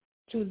do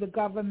to the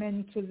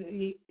government, to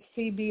the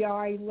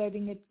CBI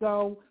letting it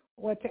go,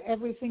 or to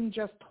everything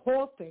just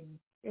halting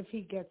if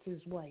he gets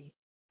his way?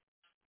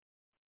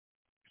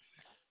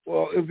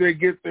 Well, if they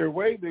get their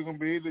way, they're going to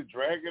be able to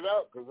drag it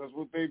out because that's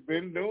what they've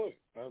been doing.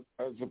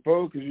 I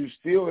suppose because you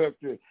still have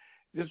to,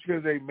 just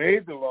because they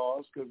made the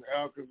laws, because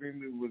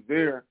Al-Kazimi was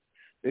there,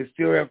 they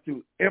still have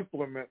to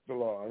implement the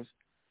laws,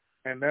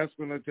 and that's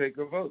going to take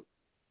a vote.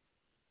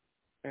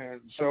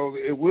 And so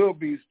it will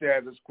be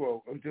status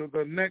quo until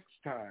the next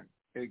time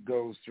it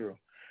goes through.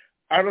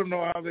 I don't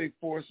know how they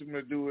force them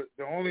to do it.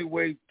 The only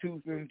way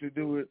to them to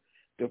do it,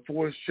 to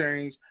force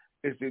change,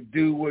 is to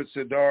do what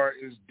Sadr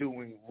is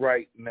doing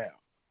right now.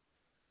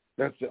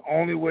 That's the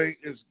only way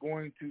it's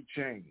going to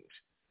change.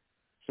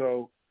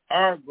 So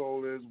our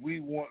goal is we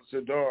want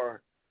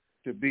Sadr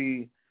to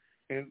be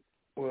in,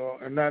 well,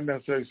 and not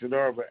necessarily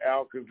Sadr, but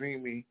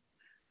Al-Kazimi,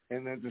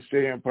 and then to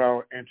stay in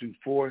power and to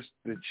force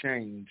the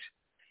change.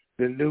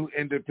 The new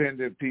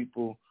independent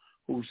people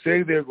who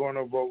say they're going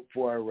to vote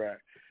for Iraq.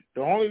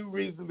 The only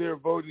reason they're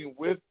voting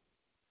with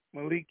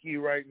Maliki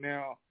right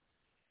now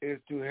is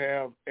to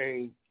have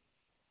a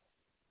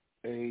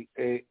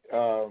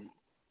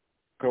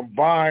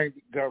combined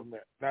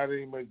government, not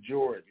a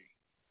majority,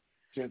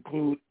 to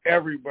include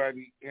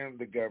everybody in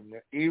the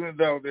government, even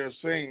though they're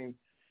saying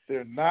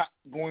they're not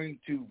going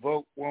to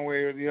vote one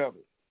way or the other,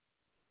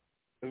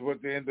 is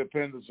what the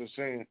independents are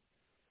saying.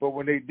 But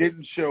when they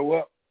didn't show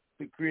up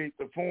to create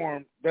the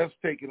form, that's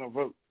taking a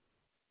vote.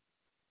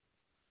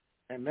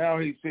 And now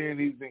he's saying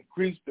he's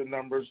increased the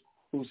numbers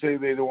who say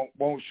they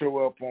won't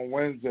show up on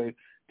Wednesday.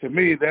 To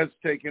me, that's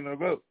taking a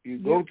vote. You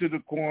go to the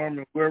quorum,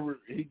 and whoever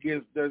he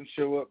gets doesn't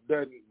show up,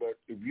 doesn't. But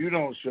if you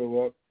don't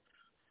show up,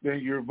 then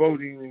you're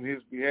voting in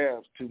his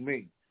behalf, to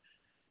me,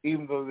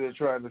 even though they're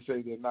trying to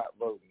say they're not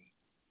voting.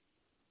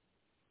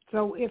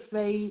 So if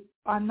they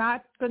are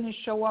not going to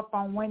show up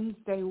on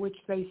Wednesday, which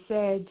they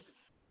said,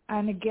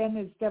 and again,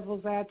 as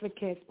devil's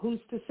advocate, who's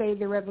to say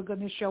they're ever going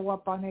to show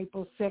up on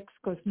April 6th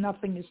because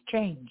nothing has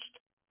changed?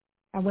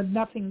 And with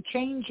nothing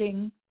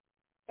changing,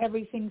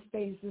 everything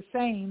stays the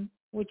same,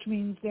 which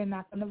means they're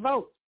not going to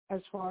vote,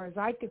 as far as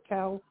I could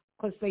tell,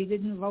 because they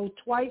didn't vote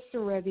twice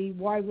already.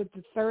 Why would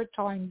the third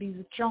time be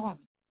the charm?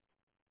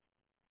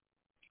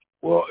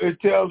 Well, it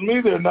tells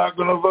me they're not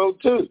going to vote,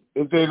 too,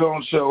 if they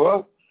don't show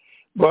up.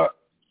 But,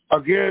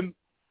 again,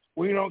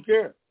 we don't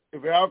care.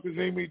 If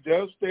Al-Kazimi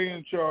does stay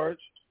in charge,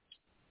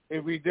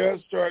 if he does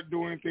start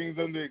doing things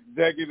under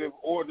executive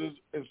orders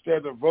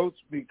instead of votes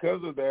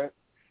because of that,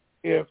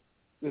 if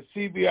the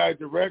CBI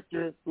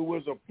director who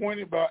was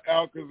appointed by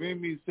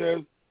Al-Kazimi says,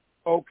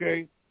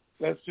 okay,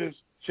 let's just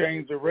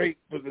change the rate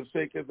for the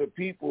sake of the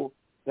people,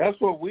 that's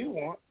what we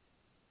want.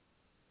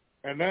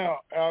 And now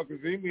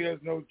Al-Kazimi has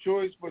no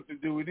choice but to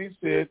do what he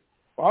said.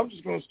 Well, I'm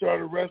just going to start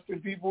arresting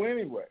people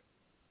anyway.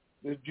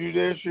 The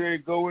judiciary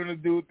go in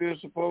and do what they're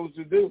supposed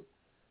to do,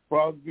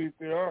 probably if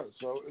they are.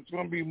 So it's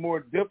going to be more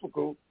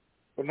difficult,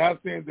 but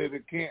not saying that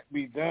it can't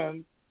be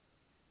done.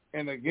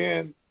 And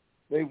again,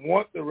 they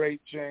want the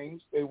rate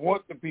change. They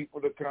want the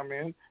people to come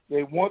in.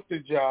 They want the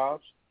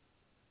jobs.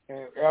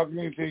 And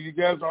Al-Kazimi said, you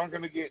guys aren't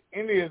going to get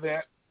any of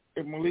that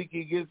if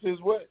Maliki gets his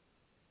way.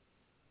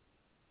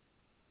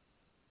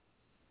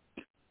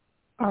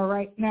 All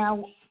right.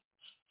 Now,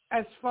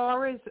 as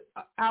far as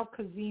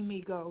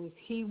Al-Kazimi goes,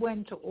 he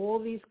went to all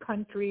these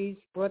countries,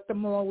 brought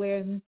them all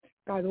in,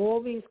 got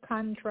all these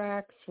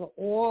contracts for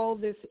all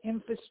this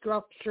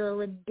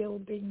infrastructure and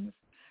buildings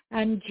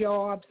and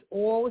jobs,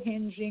 all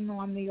hinging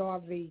on the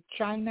RV.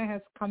 China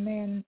has come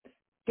in,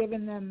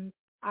 given them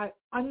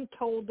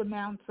untold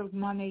amounts of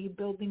money,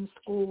 building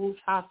schools,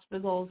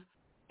 hospitals,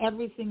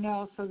 everything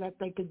else so that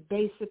they could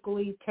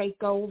basically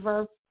take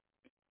over.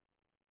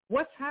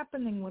 What's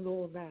happening with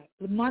all that?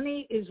 The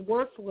money is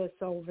worthless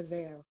over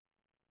there.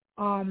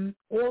 All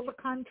the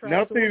contracts,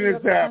 nothing all the has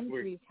other happened.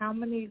 countries,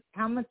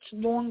 how much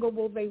longer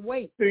will they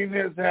wait? Nothing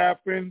has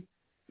happened.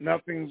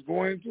 Nothing's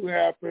going to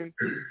happen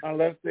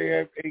unless they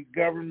have a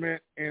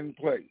government in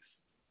place.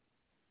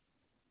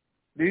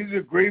 These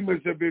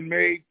agreements have been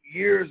made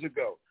years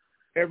ago,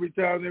 every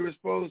time they were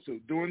supposed to.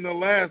 During the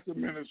last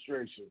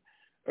administration,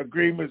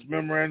 agreements,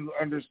 memorandum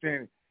of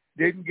understanding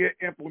didn't get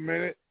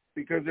implemented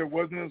because there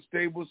wasn't a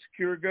stable,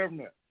 secure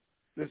government.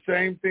 The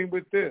same thing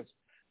with this.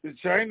 The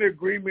China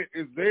agreement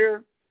is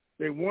there.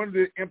 They wanted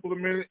to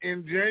implement it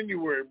in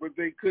January, but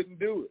they couldn't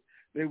do it.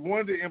 They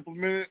wanted to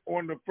implement it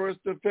on the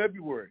 1st of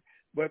February,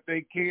 but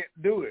they can't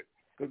do it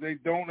because they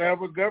don't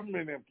have a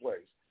government in place.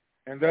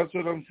 And that's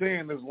what I'm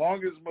saying. As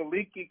long as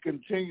Maliki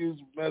continues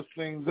to mess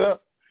things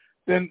up,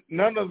 then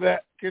none of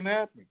that can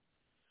happen.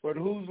 But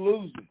who's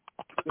losing?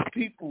 The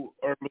people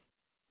are losing.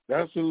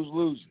 That's who's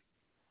losing.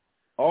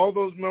 All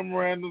those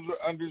memorandums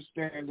of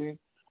understanding,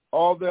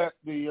 all that,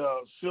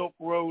 the Silk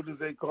Road, as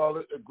they call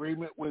it,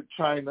 agreement with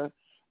China,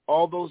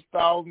 all those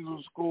thousands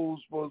of schools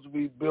supposed to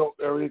be built,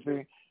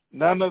 everything,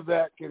 none of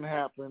that can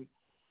happen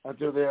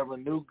until they have a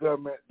new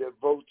government that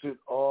votes it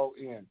all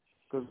in.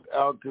 Because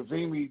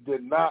Al-Kazemi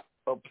did not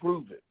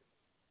approve it.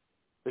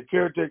 The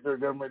caretaker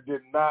government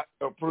did not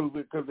approve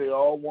it because they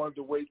all wanted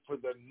to wait for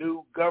the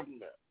new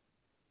government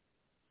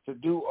to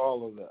do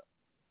all of that.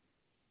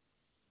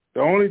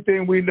 The only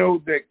thing we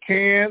know that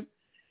can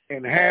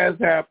and has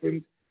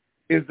happened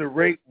is the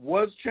rate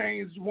was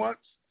changed once,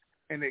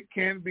 and it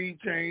can be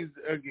changed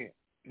again.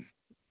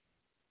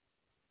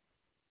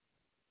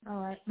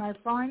 All right. My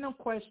final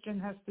question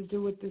has to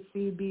do with the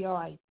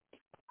CBI.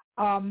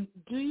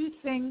 Do you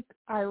think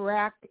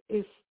Iraq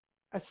is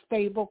a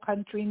stable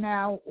country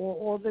now, or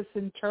all this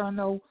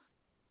internal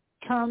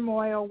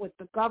turmoil with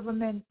the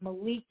government,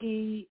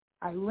 Maliki,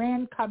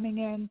 Iran coming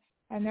in,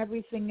 and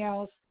everything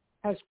else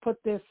has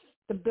put this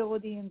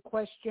stability in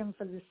question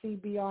for the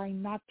CBI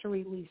not to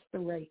release the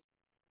rate?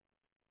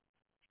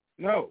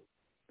 No,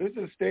 it's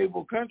a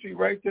stable country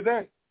right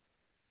today.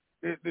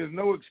 There's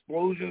no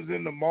explosions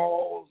in the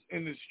malls,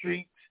 in the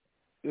streets.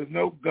 There's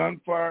no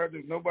gunfire.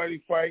 There's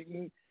nobody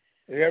fighting.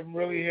 They haven't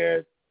really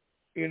had,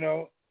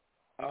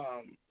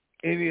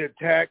 any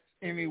attacks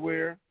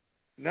anywhere.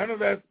 None of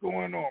that's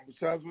going on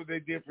besides what they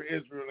did for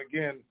Israel.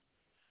 Again,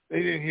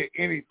 they didn't hit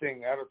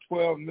anything. Out of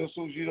 12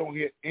 missiles, you don't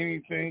hit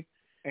anything,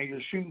 and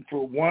you're shooting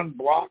for one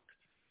block.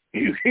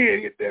 You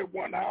can't hit that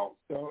one house.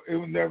 So it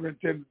was never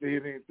intended to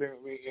hit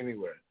anything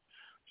anyway.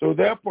 So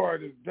that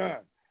part is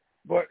done.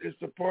 But it's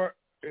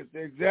the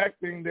exact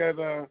thing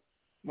that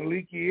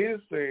Maliki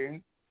is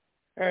saying.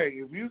 Hey,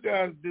 if you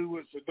guys do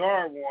what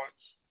Sadr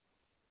wants,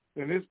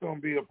 then it's going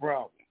to be a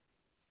problem.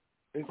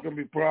 It's going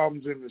to be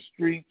problems in the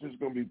streets. There's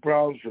going to be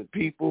problems for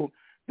people.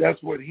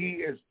 That's what he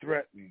is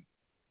threatening.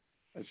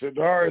 And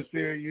Sadr is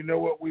saying, you know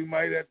what, we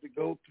might have to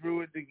go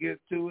through it to get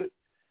to it,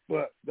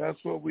 but that's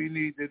what we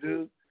need to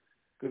do.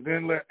 Because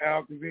then let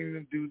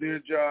Al-Qaeda do their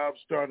job,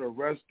 start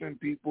arresting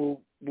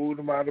people, move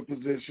them out of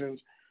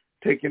positions,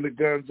 taking the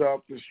guns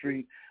off the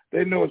street.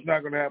 They know it's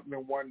not going to happen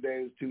in 1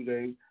 day, 2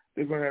 days.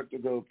 They're going to have to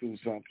go through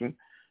something.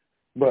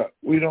 But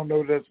we don't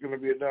know that's going to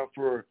be enough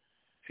for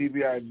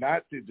TBI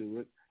not to do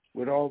it,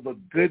 with all the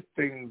good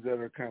things that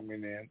are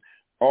coming in.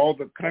 All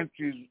the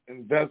countries,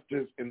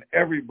 investors, and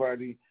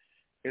everybody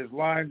is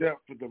lined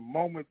up for the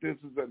moment this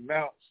is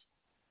announced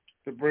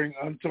to bring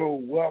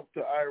untold wealth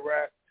to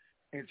Iraq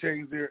and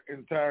change their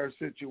entire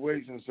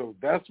situation. So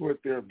that's what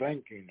they're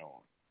banking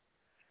on.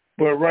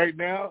 But right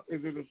now,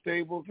 is it a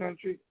stable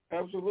country?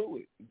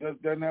 Absolutely.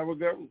 It doesn't have a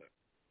government.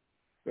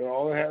 So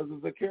all it has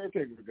is a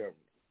caretaker government.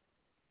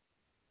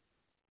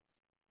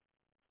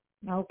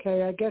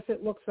 Okay, I guess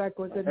it looks like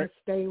we're going to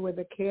stay with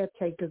a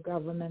caretaker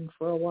government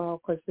for a while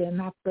because they're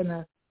not going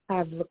to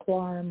have the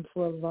quorum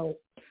for a vote.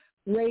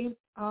 Ray,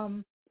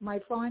 my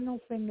final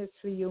thing is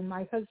for you.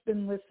 My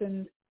husband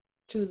listened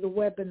to the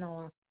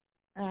webinar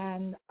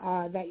and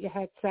that you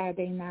had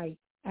Saturday night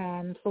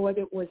and thought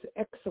it was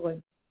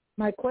excellent.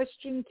 My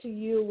question to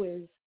you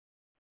is,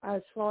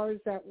 as far as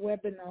that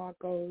webinar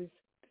goes,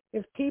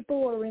 if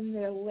people are in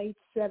their late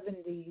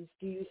 70s,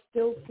 do you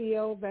still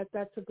feel that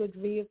that's a good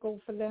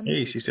vehicle for them?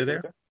 Hey, she's still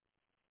there?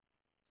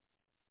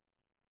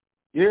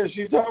 Yeah,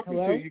 she's talking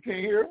Hello? to you. You can't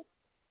hear her?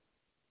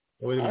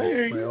 Wait a I hear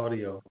minute, my you.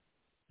 audio.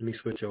 Let me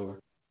switch over.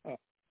 Oh.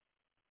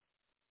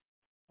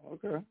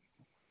 Okay.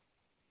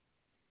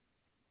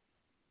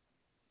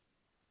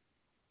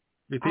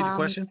 Repeat the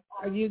question?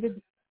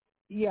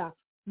 Yeah.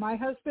 My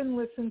husband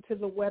listened to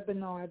the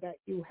webinar that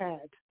you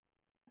had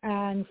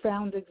and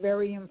found it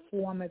very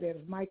informative.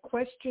 My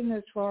question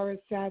as far as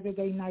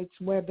Saturday night's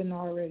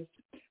webinar is,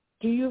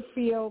 do you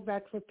feel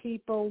that for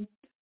people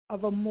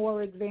of a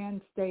more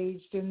advanced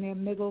age in their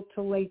middle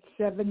to late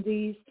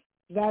 70s,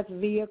 that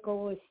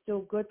vehicle is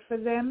still good for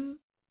them?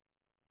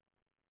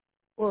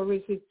 Or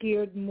is it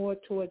geared more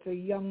towards a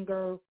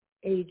younger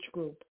age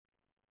group?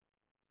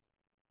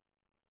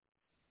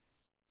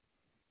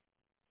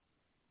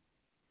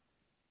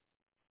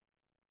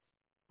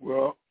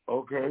 Well,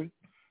 okay.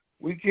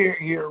 We can't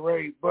hear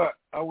Ray, but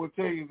I will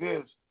tell you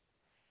this.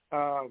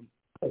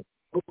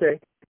 Okay.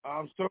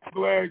 I'm so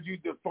glad you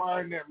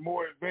defined that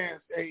more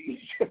advanced age.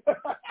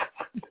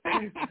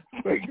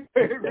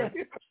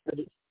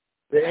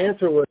 The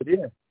answer was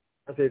yes.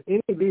 I said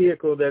any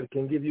vehicle that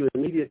can give you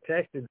immediate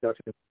tax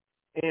deduction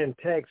and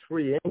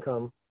tax-free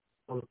income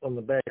on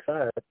the back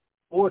side,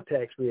 or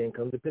tax-free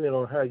income, depending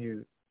on how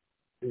you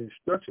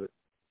structure it.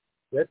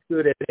 That's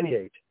good at any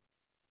age.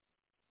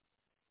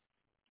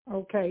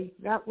 Okay,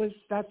 that's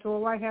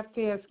all I have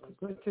to ask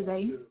for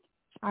today.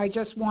 I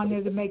just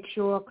wanted to make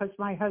sure because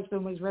my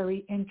husband was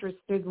very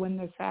interested when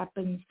this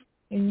happens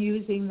in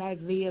using that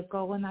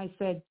vehicle, and I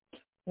said,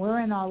 we're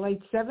in our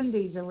late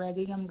 70s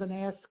already. I'm going to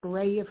ask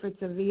Ray if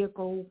it's a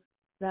vehicle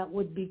that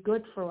would be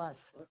good for us.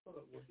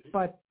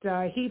 But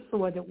he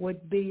thought it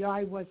would be.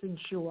 I wasn't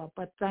sure.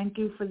 But thank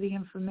you for the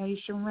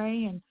information,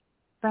 Ray, and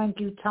thank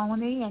you,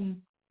 Tony,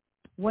 and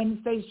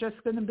Wednesday's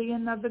just going to be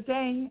another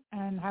day,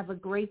 and have a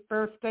great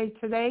birthday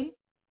today.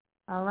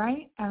 All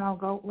right, and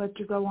I'll let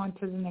you go on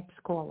to the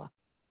next caller.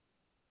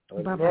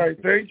 All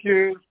right, thank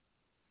you.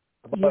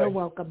 Bye-bye. You're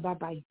welcome.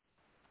 Bye-bye.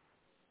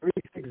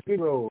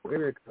 360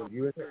 area code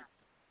USA.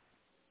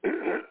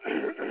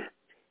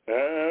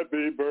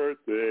 Happy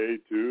birthday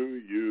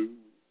to you,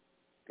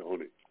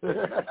 Tony.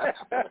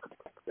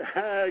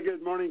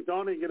 Good morning,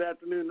 Tony. Good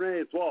afternoon, Ray.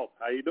 It's Walt.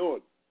 How you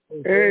doing?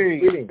 Hey,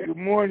 good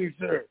morning,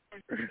 sir.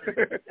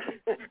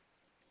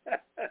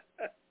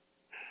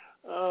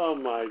 Oh,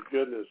 my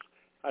goodness.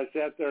 I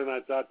sat there and I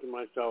thought to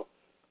myself,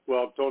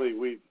 well,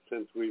 Tony,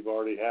 since we've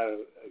already had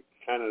a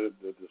kind of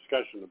the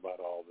discussion about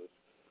all this,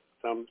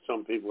 some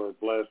people are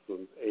blessed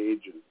with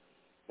age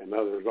and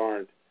others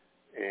aren't.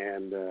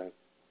 And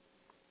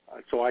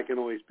so I can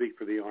only speak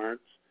for the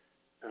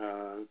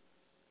aren'ts.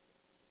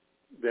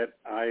 That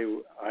I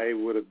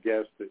would have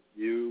guessed that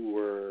you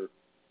were,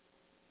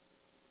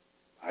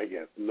 I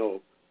guess,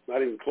 no,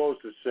 not even close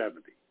to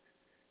 70.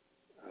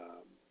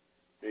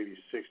 Maybe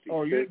 60.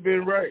 Oh, you've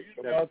been right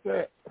about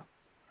that.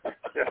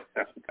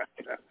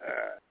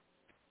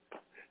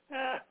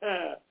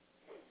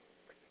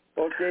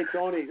 Okay,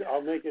 Tony,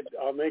 I'll make it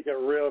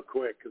real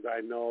quick because I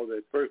know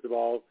that first of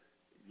all,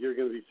 you're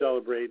going to be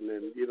celebrating,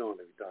 and you don't want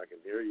to be talking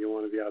here. You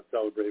want to be out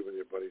celebrating with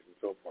your buddies and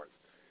so forth.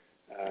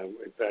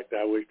 In fact,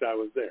 I wished I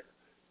was there.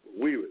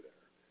 We were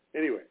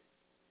there. Anyway,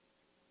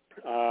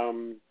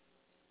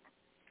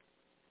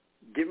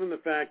 given the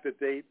fact that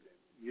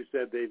you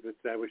said they've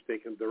established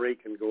the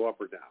rate can go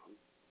up or down,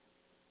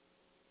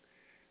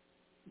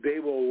 they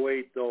will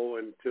wait, though,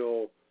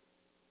 until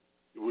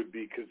it would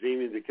be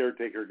Kazemi, the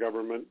caretaker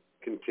government,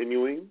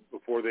 continuing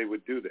before they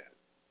would do that,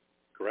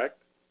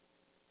 correct?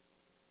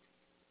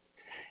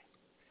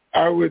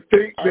 I would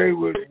think they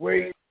would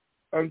wait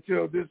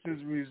until this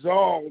is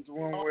resolved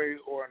one way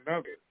or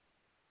another,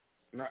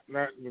 not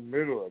in the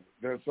middle of it.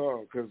 That's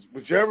all, because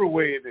whichever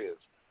way it is,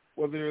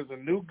 whether there's a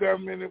new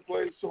government in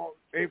place on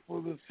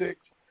April the 6th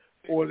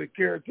or the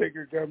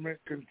caretaker government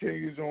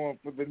continues on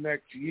for the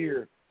next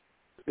year,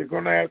 they're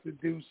going to have to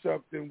do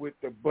something with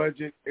the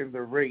budget and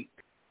the rate,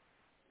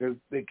 because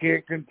they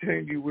can't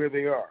continue where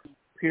they are,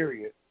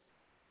 period.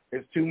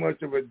 It's too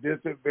much of a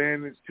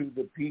disadvantage to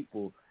the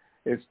people.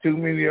 It's too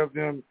many of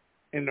them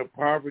in the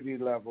poverty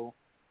level,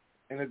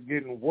 and it's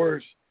getting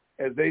worse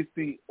as they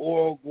see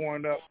oil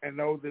going up and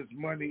know this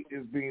money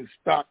is being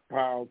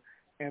stockpiled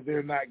and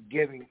they're not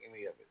getting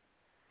any of it.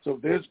 So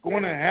there's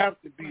going to have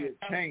to be a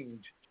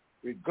change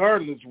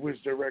regardless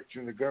which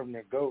direction the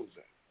government goes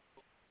in.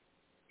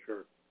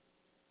 Sure.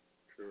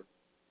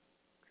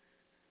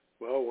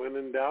 Well, when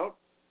in doubt,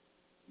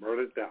 burn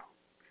it down.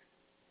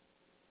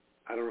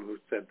 I don't know who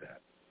said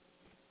that.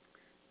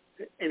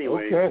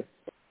 Anyway. Okay.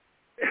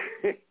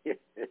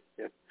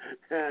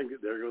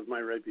 There goes my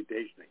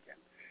reputation again.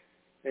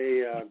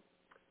 Hey,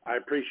 I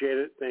appreciate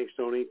it. Thanks,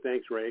 Tony.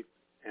 Thanks, Ray.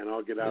 And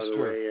I'll get out of the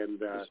way. And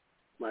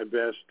my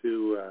best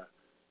to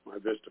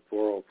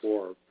 404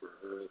 for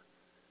her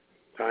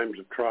times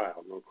of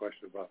trial. No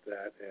question about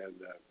that. And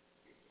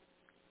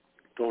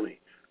Tony,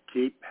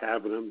 keep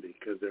having them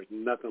because there's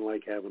nothing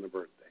like having a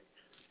birthday.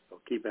 So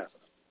keep having them.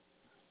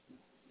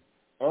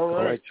 All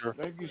right, sir.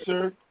 Thank you,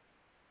 sir.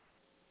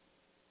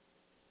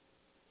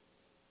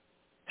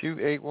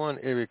 281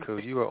 area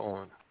code, you are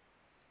on.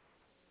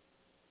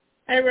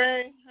 Hey,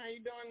 Ray. How you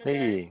doing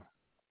today?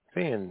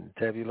 Hey.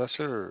 Fantabulous,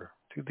 sir.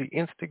 To the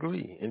nth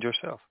degree. And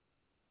yourself?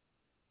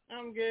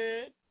 I'm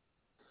good.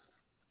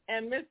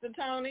 And Mr.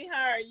 Tony,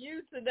 how are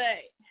you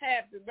today?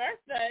 Happy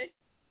birthday.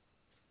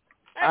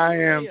 I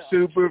am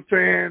super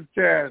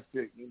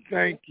fantastic.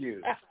 Thank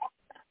you.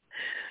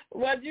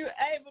 Was you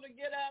able to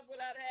get up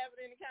without having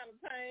any kind of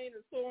pain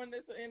or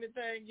soreness or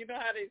anything? You know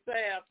how they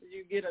say after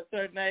you get a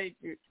certain age,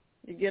 you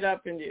get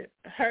up and you're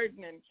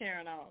hurting and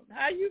carrying on.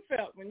 How you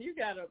felt when you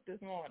got up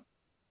this morning?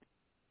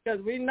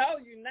 Because we know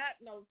you're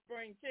not no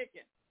spring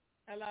chicken.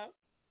 Hello?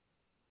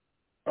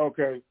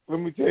 Okay, let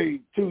me tell you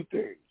two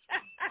things.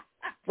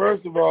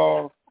 First of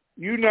all,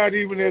 you're not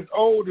even as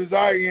old as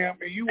I am,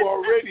 and you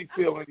already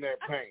feeling that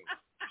pain.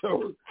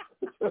 So,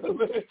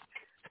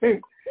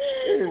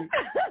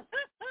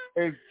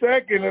 and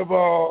second of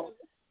all,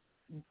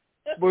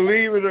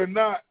 believe it or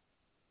not,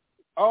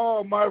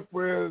 all my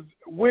friends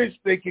wish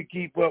they could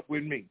keep up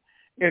with me.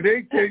 And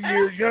they 10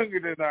 years younger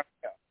than I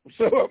am.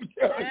 So I'm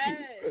telling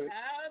you,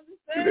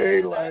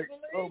 they like,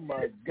 oh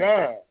my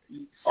God,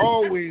 you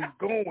always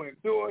going,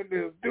 doing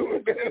this,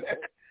 doing that.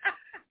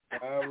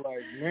 I'm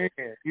like,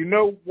 man, you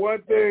know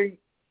one thing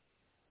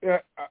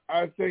that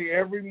I say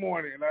every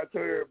morning, and I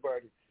tell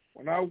everybody,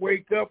 when I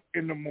wake up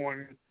in the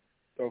morning,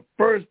 the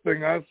first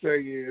thing I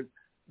say is,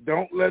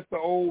 don't let the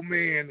old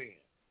man in.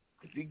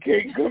 He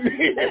can't come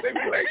in and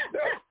be like,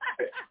 no,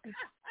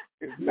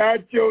 it's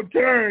not your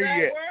turn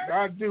yet.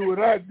 I do what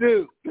I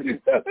do. So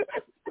it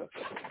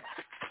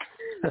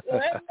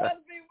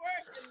must be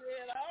working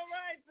then. All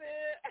right,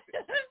 then.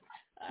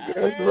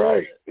 That's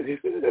right.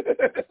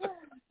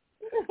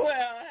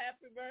 Well,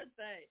 happy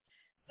birthday.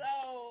 So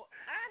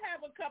I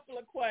have a couple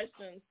of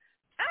questions.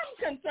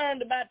 I'm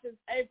concerned about this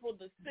April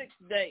the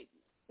 6th date.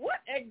 What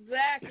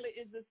exactly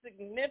is the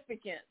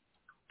significance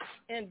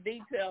in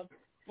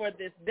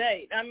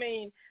date? I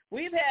mean,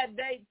 we've had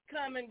dates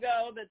come and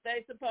go that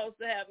they're supposed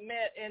to have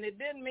met, and it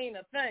didn't mean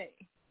a thing.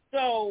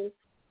 So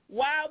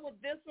why would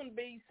this one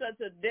be such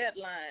a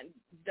deadline,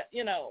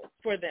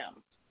 for them?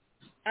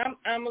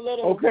 I'm a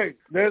little... Okay,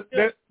 that's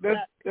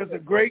a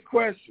great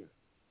question,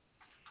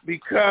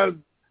 because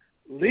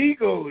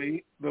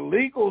legally, the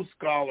legal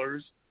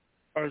scholars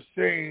are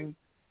saying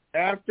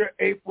after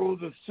April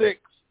the 6th,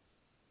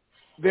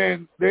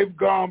 then they've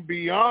gone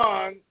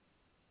beyond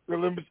the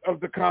limits of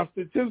the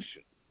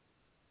Constitution.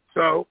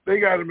 So they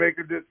got to make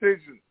a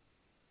decision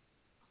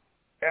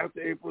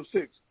after April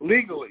 6th,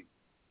 legally.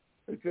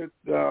 Because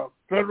the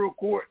federal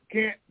court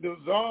can't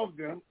dissolve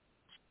them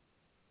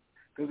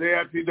because they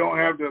actually don't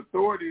have the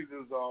authority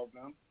to dissolve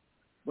them,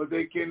 but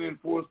they can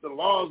enforce the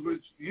laws,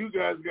 which you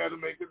guys got to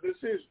make a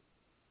decision.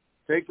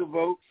 Take a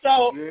vote,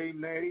 yay,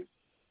 nay,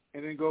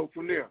 and then go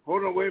from there.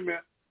 Hold on, wait a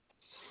minute.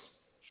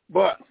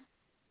 But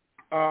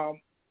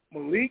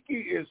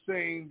Maliki is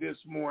saying this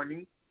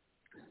morning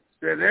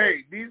that,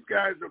 hey, these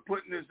guys are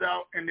putting this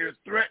out and they're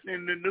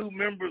threatening the new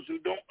members who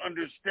don't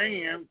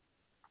understand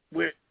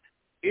with,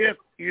 if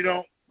you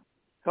don't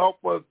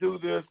help us do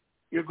this,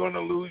 you're going to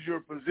lose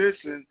your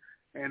position.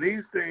 And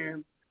he's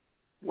saying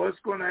what's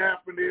going to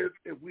happen is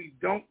if we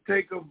don't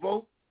take a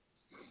vote,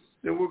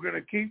 then we're going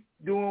to keep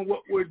doing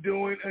what we're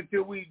doing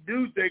until we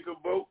do take a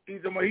vote. He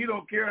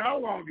don't care how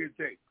long it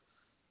takes.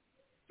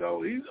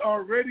 So he's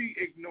already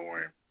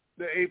ignoring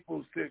the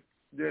April 6th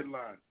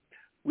deadline.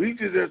 We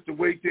just have to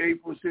wait till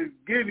April 6th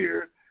get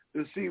here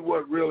to see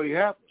what really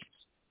happens.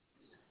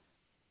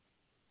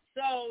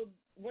 So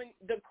when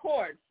the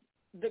courts,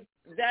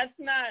 that's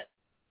not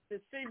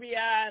the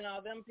CBI and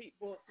all them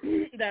people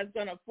that's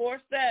going to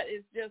force that.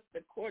 It's just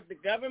the court, the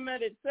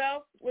government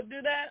itself would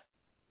do that?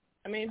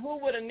 I mean, who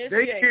would initiate?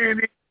 They can't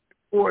even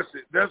enforce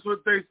it. That's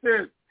what they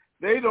said.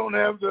 They don't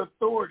have the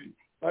authority.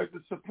 Like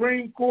the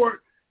Supreme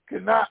Court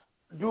cannot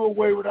do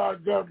away with our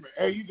government.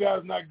 Hey, you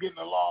guys not getting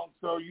along,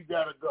 so you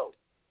got to go.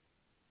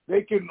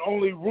 They can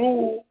only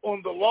rule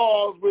on the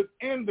laws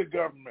within the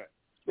government.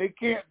 They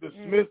can't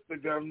dismiss the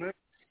government,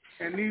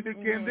 and neither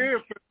can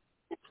their.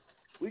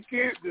 We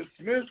can't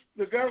dismiss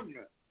the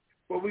government,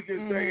 but we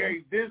can say,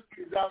 hey, this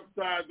is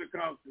outside the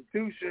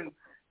Constitution,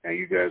 and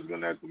you guys are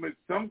going to have to make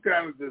some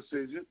kind of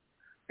decision.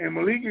 And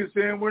Malik is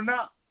saying we're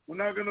not. We're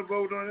not going to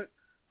vote on it.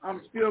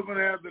 I'm still going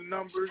to have the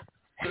numbers,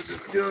 but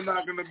it's still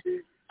not going to be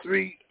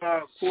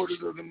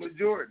 3/4 of the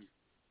majority.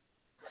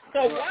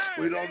 So why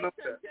are we they don't know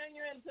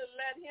continuing to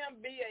let him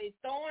be a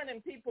thorn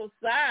in people's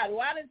side?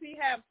 Why does he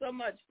have so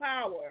much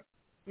power,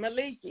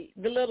 Maliki,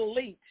 the little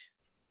leech?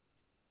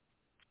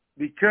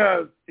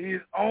 Because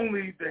he's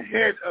only the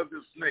head of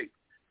the snake.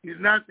 He's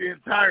not the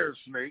entire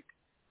snake.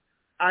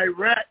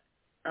 Iran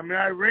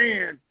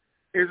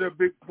is a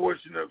big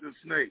portion of the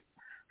snake.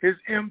 His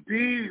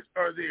MPs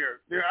are there.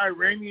 They're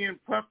Iranian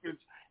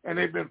puppets, and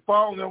they've been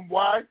following them.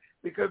 Why?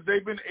 Because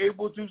they've been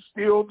able to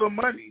steal the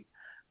money.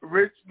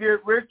 Rich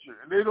get richer,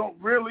 and they don't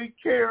really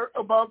care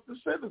about the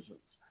citizens.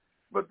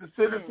 But the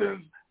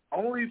citizens'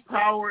 only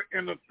power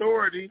and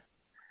authority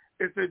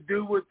is to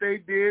do what they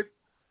did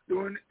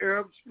during the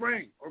Arab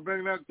Spring or back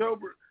in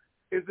October,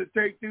 is to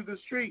take to the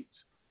streets.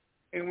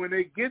 And when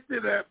they get to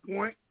that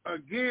point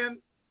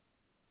again,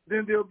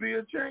 then there'll be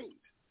a change.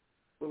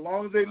 As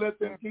long as they let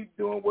them keep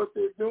doing what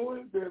they're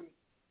doing, then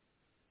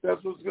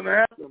that's what's going to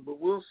happen. But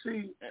we'll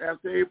see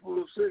after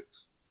April 6th.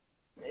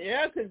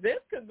 Yeah, because this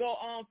could go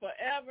on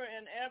forever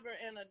and ever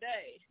in a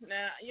day.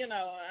 Now,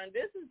 and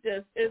this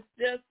is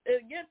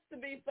it gets to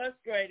be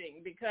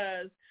frustrating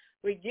because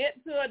we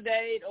get to a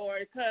date or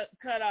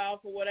cut off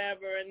or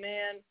whatever, and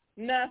then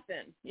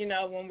nothing,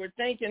 when we're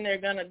thinking they're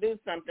going to do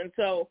something.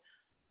 So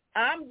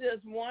I'm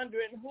just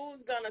wondering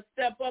who's going to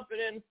step up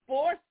and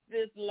enforce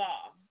this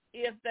law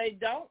if they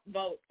don't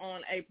vote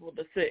on April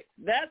the 6th.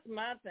 That's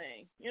my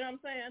thing. You know what I'm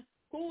saying?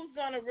 Who's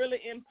going to really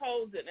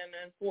impose it and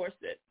enforce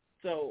it?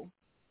 So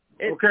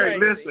it's okay,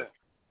 crazy.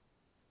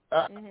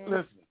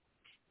 Listen.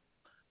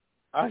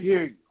 I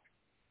hear you.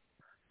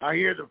 I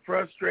hear the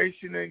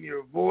frustration in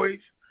your voice.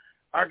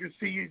 I can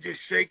see you just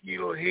shaking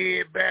your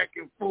head back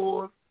and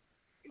forth.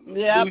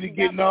 Yeah, you're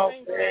getting all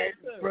mad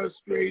and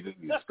frustrated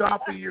and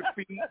stomping your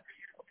feet.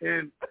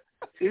 And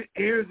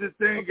here's the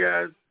thing,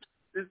 guys.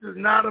 This is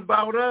not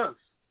about us.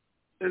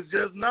 It's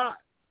just not.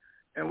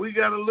 And we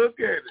got to look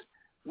at it.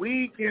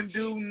 We can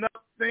do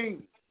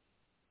nothing.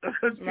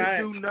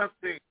 Do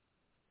nothing.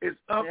 It's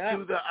up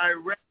to the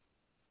Iraqi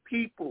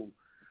people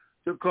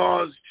to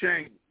cause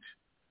change.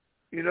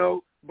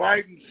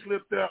 Biden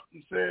slipped up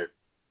and said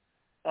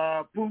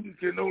Putin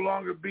can no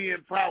longer be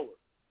in power.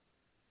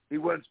 He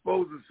wasn't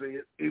supposed to say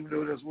it, even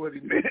though that's what he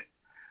meant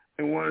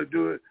and wanted to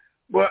do it.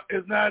 But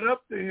it's not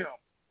up to him.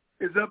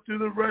 It's up to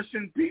the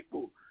Russian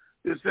people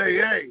to say,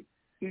 hey,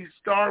 he's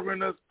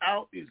starving us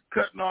out. He's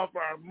cutting off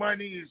our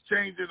money. He's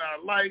changing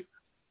our life,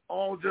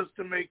 all just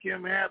to make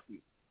him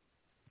happy.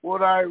 Well,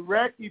 the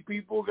Iraqi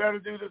people got to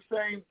do the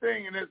same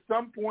thing, and at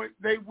some point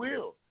they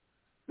will.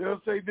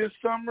 They'll say this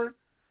summer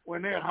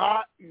when they're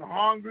hot and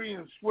hungry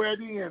and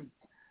sweaty and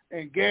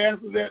gas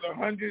is at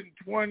 $120,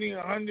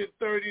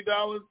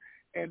 $130,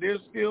 and they're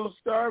still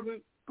starving,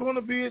 it's going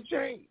to be a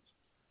change.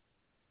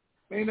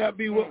 May not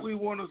be what we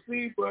want to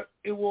see, but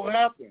it will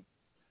happen.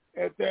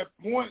 At that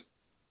point,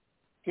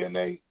 can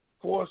they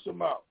force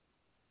them out?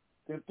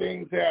 Can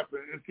things happen?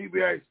 And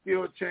CBI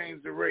still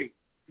change the rate.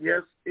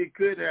 Yes, it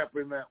could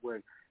happen that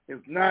way.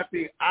 It's not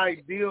the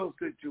ideal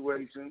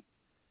situation,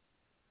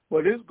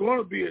 but it's going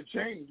to be a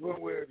change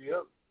one way or the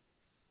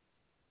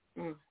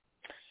other.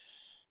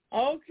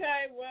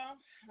 Okay, well,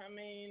 I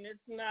mean, it's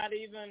not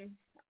even,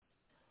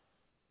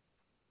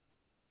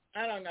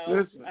 I don't know.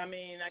 Listen. I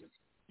mean, I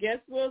guess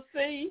we'll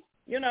see.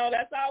 You know,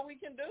 that's all we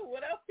can do.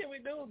 What else can we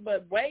do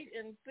but wait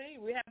and see?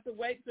 We have to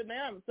wait for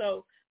them.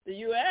 So the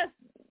U.S.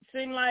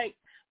 seemed like,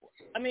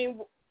 I mean,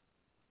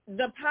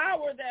 the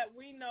power that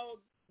we know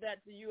that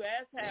the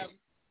U.S. have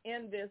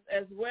in this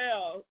as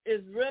well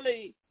is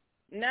really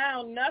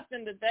now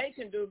nothing that they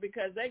can do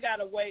because they got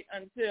to wait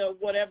until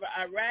whatever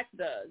Iraq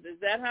does. Is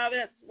that how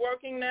that's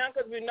working now?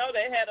 Because we know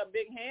they had a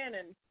big hand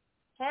in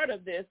part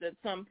of this at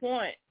some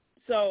point.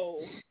 So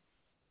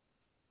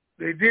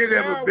they did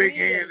have a big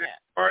hand in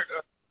part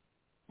of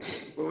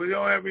it, but we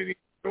don't have any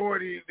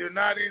authority. They're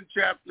not in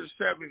Chapter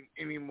 7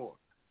 anymore.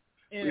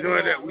 We don't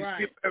have that. We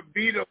still have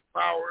veto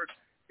power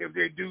if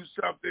they do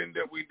something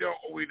that we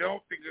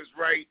don't think is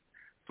right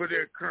for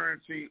their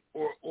currency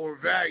or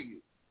value.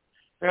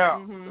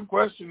 Now, the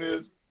question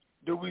is,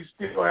 do we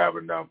still have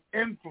enough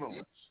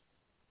influence?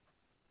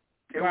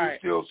 Can we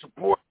still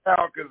support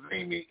Al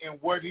Kazemi and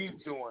what he's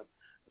doing,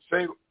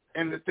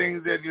 and the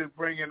things that he's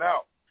bringing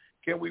out?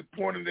 Can we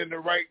point it in the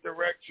right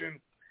direction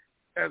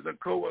as a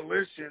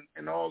coalition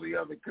in all the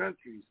other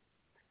countries?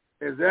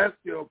 Is that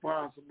still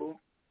possible?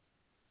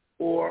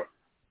 Or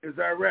is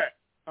Iran?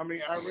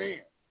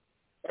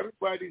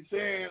 Everybody's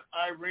saying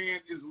Iran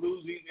is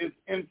losing its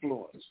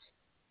influence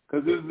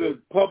because it's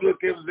as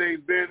public as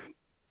they've been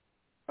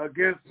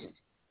against them.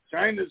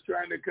 China's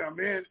trying to come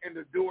in, and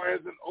the door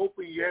hasn't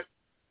opened yet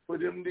for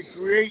them to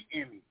create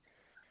any.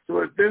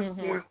 So at this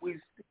point, we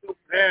still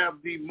have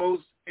the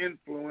most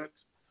influence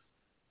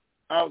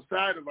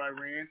outside of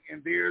Iran,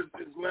 and theirs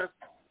is less.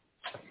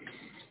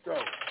 So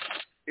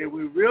if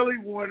we really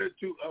wanted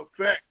to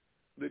affect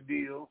the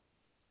deal,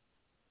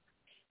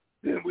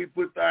 then we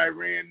put the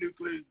Iran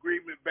nuclear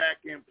agreement back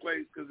in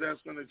place because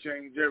that's going to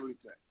change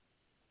everything.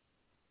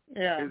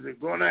 Yeah. Is it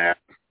going to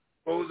happen?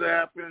 Supposed to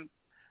happen?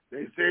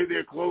 They say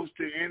they're close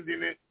to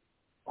ending it,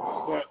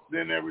 but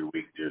then every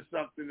week there's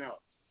something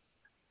else.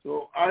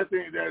 So I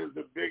think that is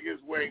the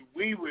biggest way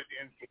we would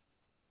influence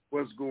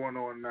what's going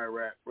on in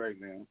Iraq right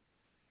now.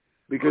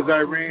 Because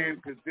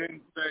Iran could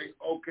then say,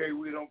 okay,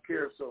 we don't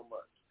care so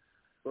much.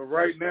 But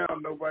right now,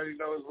 nobody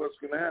knows what's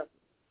going to happen.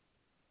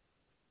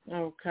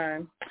 Okay.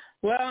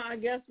 Well, I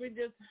guess we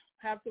just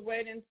have to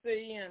wait and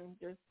see and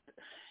just,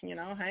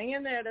 hang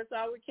in there. That's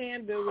all we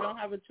can do. We don't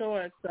have a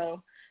choice.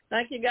 So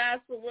thank you guys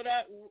for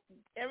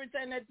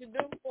everything that you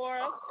do for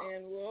us,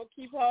 and we'll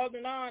keep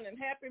holding on. And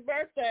happy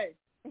birthday.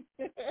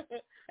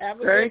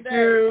 Have a good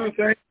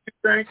day.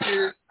 Thank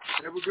you.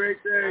 Have a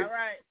great day. All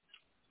right.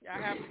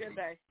 Y'all have a good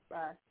day.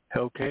 Bye.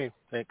 Okay,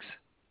 thanks.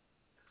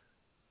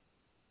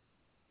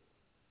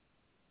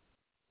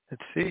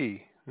 Let's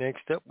see.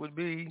 Next up would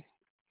be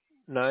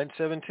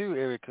 972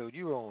 area code.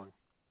 You on?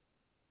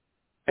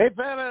 Hey,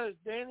 fellas,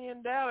 Danny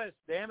in Dallas.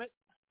 Damn it.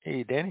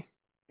 Hey, Danny.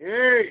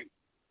 Hey,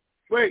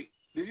 wait.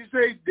 Did you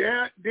say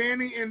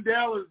Danny in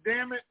Dallas?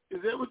 Damn it.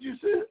 Is that what you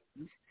said?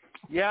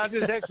 Yeah, I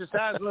just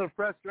exercised a little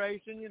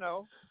frustration,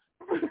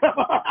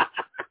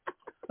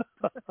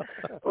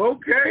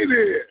 Okay,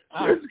 then.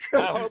 Let's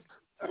go.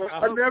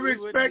 I never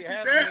expected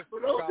that,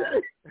 but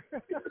okay.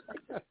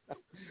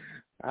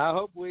 I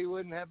hope we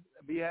wouldn't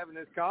be having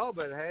this call,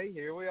 but hey,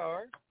 here we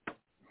are.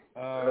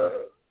 I'll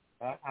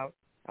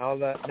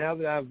now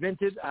that I've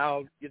vented,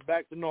 I'll get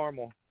back to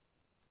normal.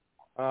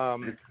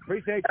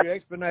 Appreciate your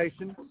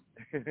explanation.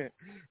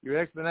 Your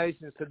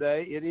explanations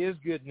today. It is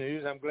good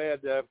news. I'm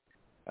glad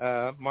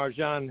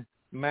Marjan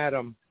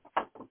Madam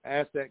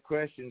asked that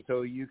question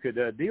so you could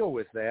deal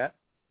with that.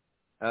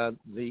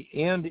 The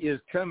end is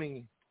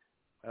coming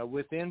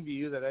within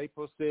view, that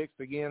April 6th.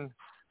 Again,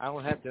 I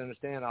don't have to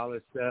understand all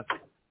this stuff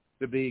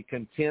to be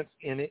content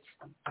in it.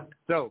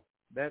 So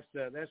that's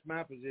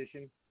my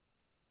position.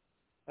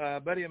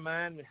 A buddy of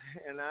mine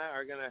and I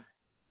are going to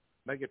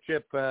make a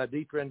trip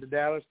deeper into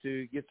Dallas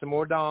to get some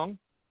more dong,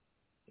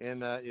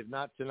 and if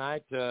not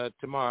tonight,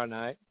 tomorrow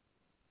night.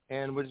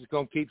 And we're just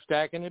going to keep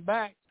stacking it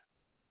back.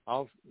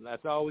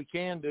 That's all we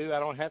can do. I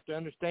don't have to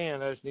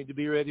understand. I just need to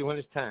be ready when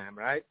it's time,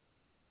 right?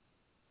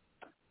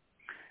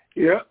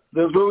 Yeah,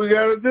 that's what we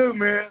got to do,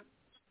 man.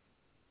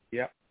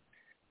 Yep.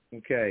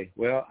 Okay.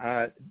 Well,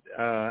 I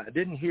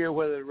didn't hear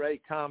whether Ray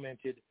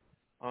commented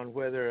on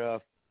whether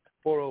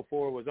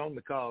 404 was on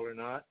the call or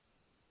not,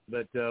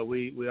 but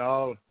we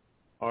all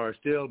are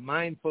still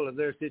mindful of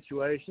their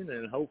situation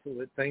and hopeful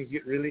that things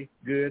get really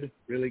good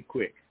really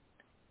quick.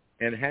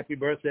 And happy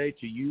birthday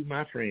to you,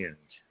 my friends.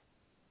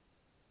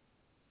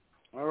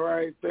 All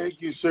right. Thank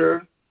you,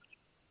 sir.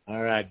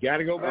 All right. Got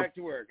to go back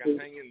to work. I'm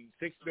hanging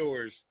 6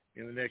 doors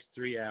in the next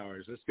 3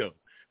 hours. Let's go.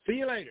 See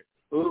you later.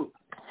 Ooh.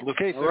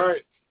 Okay, All sir.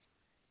 right.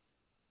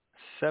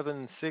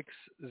 760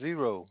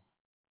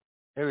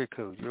 area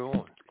code. You're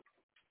on.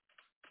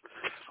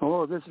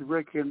 Hello, this is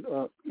Rick in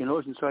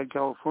Oceanside,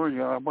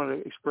 California. I want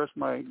to express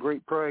my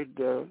great pride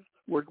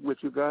working with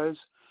you guys.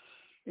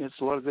 It's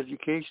a lot of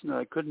education that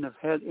I couldn't have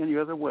had any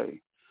other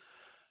way.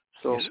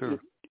 So yes,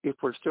 if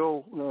we're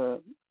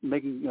still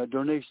making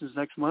donations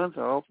next month,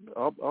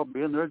 I'll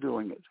be in there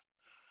doing it.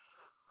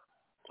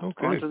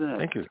 Okay. On to the next.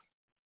 Thank you.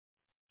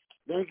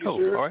 Thank you,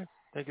 sir. All right.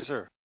 Thank you,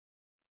 sir.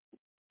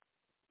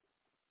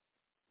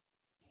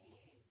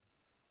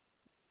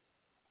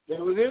 That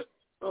was it?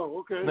 Oh,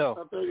 okay. No.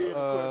 I thought you had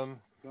a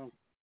question.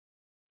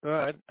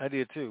 Well, I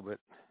did too, but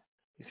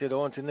he said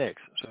on to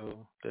next,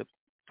 so that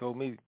told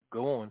me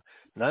go on.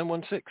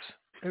 916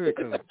 area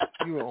code.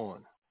 You are on.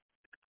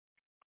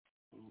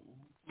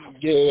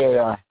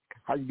 Yeah.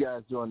 How you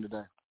guys doing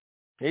today?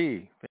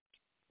 Hey.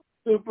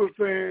 Super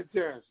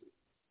fantastic.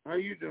 How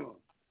you doing?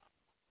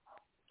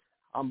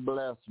 I'm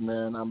blessed,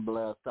 man. I'm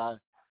blessed. I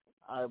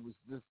was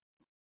just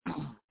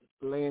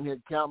laying here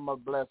counting my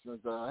blessings.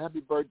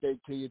 Happy birthday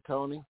to you,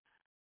 Tony.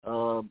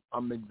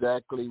 I'm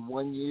exactly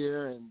 1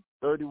 year and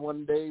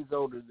 31 days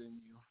older than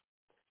you.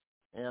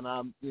 And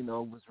I'm,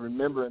 was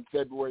remembering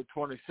February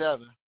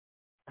 27th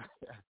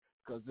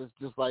because it's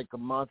just like a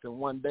month and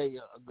 1 day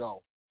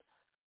ago.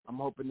 I'm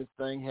hoping this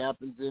thing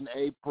happens in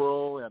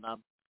April, and I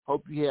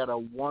hope you had a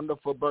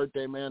wonderful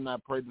birthday, man. I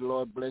pray the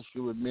Lord bless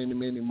you with many,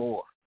 many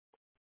more.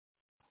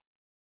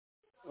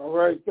 All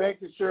right.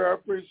 Thank you, sir. I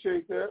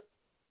appreciate that.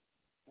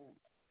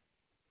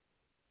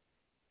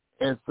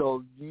 And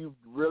so do you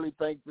really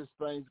think this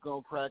thing's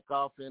going to crack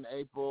off in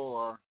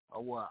April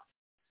or what?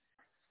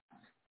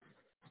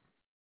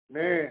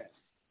 Man,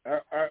 I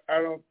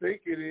don't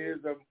think it is.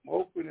 I'm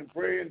hoping and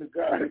praying to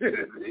God that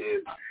it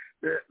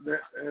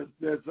is.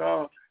 That's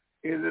all.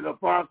 Is it a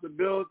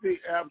possibility?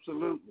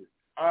 Absolutely.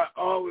 I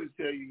always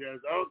tell you guys,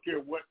 I don't care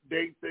what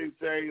dates they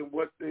say and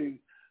what they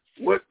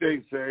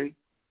say.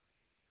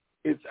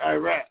 It's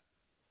Iraq.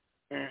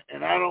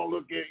 And I don't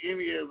look at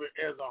any of it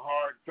as a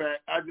hard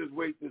fact. I just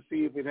wait to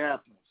see if it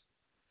happens.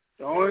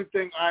 The only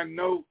thing I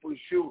know for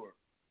sure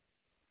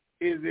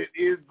is it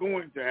is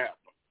going to happen.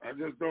 I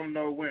just don't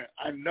know when.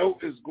 I know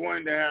it's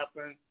going to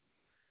happen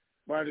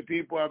by the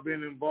people I've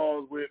been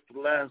involved with for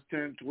the last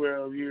 10,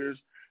 12 years.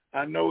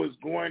 I know it's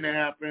going to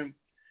happen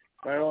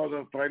by all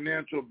the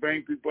financial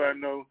bank people I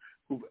know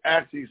who've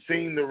actually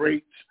seen the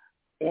rates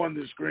on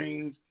the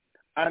screens.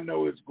 I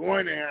know it's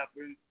going to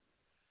happen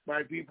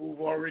by people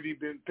who've already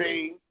been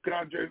paid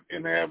contracts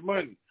and have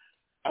money.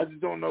 I just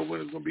don't know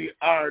when it's going to be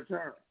our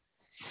turn.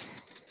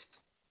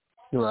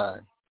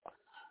 Right.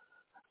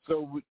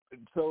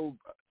 So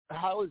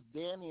how is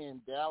Danny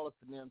and Dallas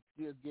and them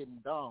still getting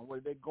done? Were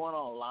they going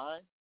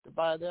online to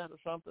buy that or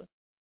something?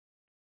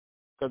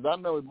 Because I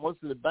know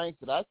most of the banks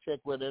that I check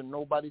with,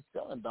 nobody's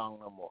selling dong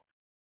no more.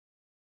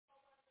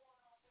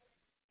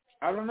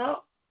 I don't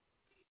know.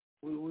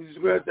 We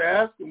just have to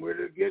ask them where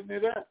they're getting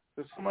it at.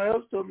 Because somebody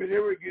else told me they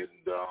were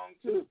getting dong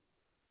too.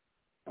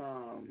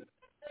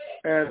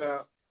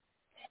 At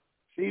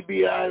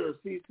CBI or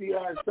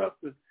CCI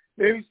something.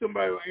 Maybe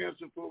somebody will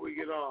answer before we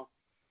get off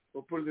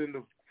or put it in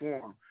the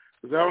form.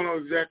 Because I don't know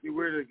exactly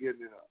where they're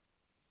getting it at.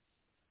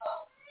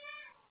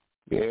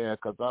 Yeah,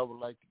 because I would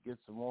like to get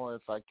some more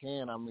if I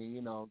can. I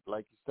mean,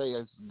 like you say,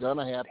 it's going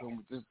to happen.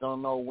 We just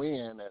don't know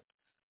when.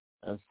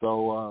 And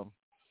so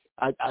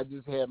I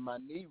just had my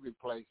knee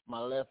replaced,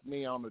 my left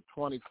knee on the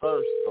 21st.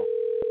 So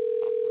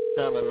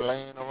I'm kind of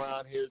laying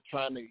around here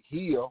trying to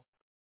heal.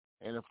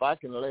 And if I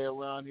can lay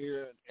around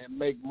here and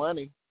make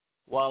money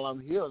while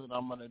I'm healed, then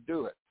I'm going to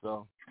do it.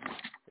 So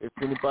if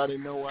anybody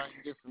know where I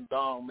can get some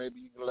dong, maybe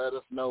you can let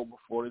us know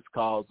before this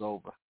call's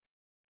over.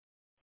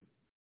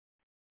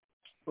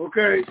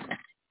 Okay.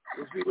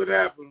 We'll see what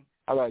happens.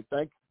 All right.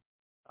 Thank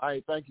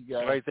you,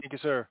 guys. All right. Thank you,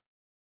 sir.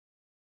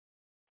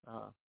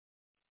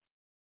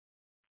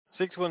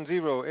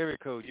 610 area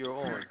code. You're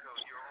on.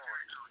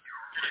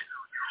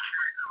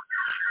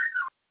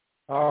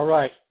 All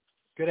right.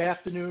 Good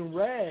afternoon,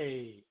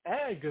 Ray.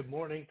 And good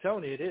morning,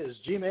 Tony. It is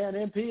G-Man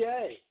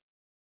MPA.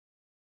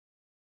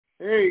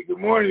 Hey, good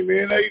morning,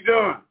 man. How you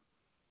doing?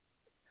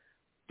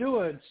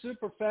 Doing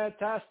super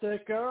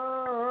fantastic,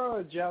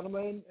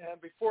 gentlemen.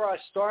 And before I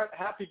start,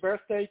 happy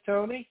birthday,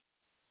 Tony.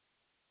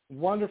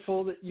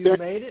 Wonderful that you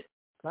made it.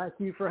 Thank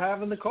you for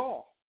having the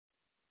call.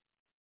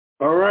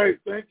 All right.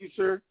 Thank you,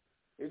 sir.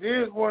 It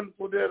is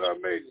wonderful that I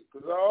made it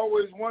because I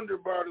always wonder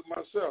about it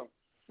myself.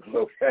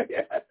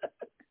 Okay.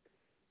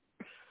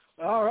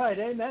 All right.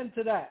 Amen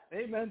to that.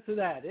 Amen to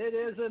that. It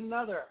is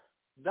another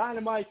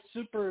dynamite,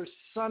 super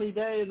sunny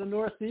day in the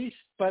Northeast,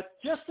 but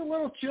just a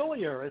little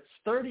chillier. It's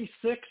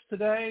 36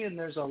 today, and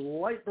there's a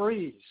light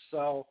breeze.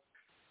 So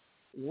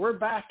we're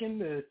back in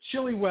the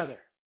chilly weather.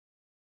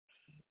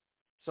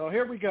 So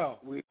here we go.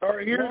 We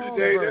are here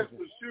today, that's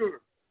for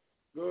sure.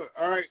 Good.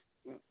 All right.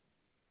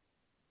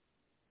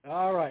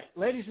 All right.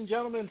 Ladies and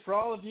gentlemen, for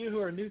all of you who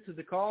are new to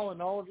the call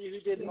and all of you who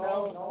didn't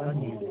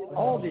know,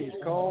 all these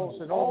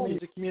calls and all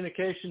means of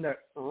communication that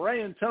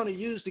Ray and Tony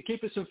use to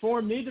keep us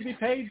informed need to be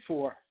paid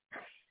for.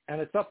 And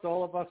it's up to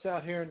all of us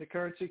out here in the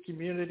currency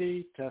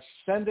community to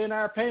send in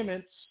our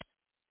payments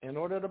in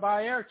order to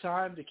buy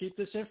airtime to keep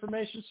this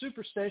information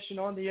superstation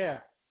on the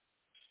air.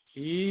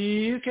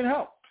 You can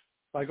help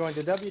by going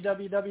to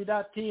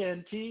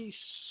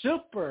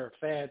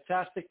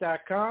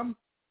www.TNTSuperfantastic.com,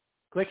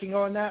 clicking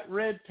on that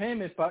red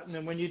payment button,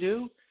 and when you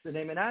do, the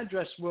name and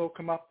address will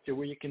come up to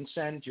where you can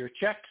send your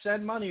checks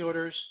and money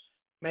orders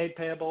made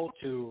payable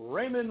to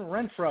Raymond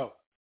Renfro,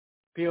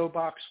 P.O.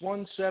 Box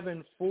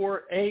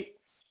 1748,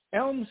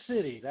 Elm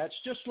City. That's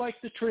just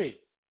like the tree.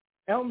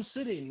 Elm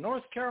City,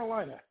 North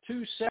Carolina,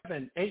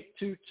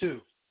 27822.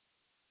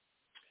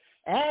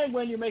 And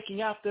when you're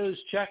making out those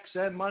checks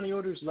and money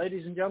orders,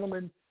 ladies and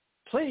gentlemen,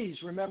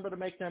 please remember to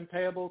make them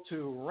payable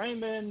to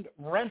Raymond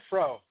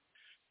Renfro.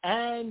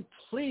 And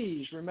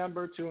please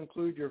remember to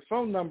include your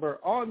phone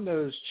number on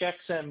those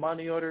checks and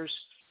money orders.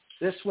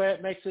 This way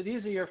it makes it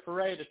easier for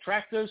Ray to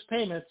track those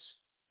payments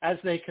as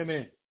they come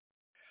in.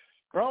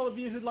 For all of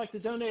you who'd like to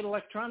donate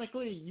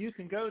electronically, you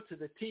can go to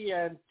the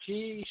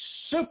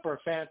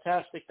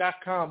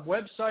TNTSuperfantastic.com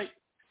website,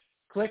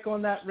 click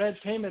on that red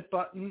payment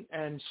button,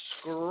 and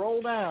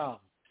scroll down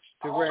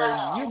to where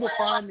you will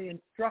find the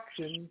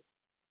instructions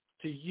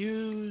to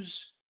use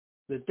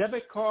the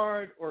debit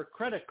card or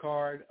credit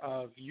card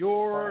of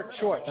your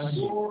choice.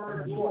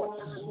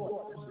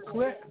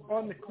 Click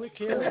on the Click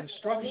Here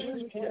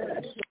instructions.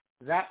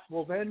 That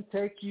will then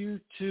take you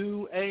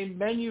to a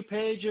menu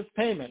page of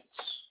payments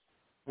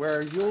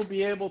where you'll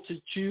be able to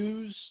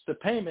choose the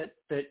payment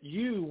that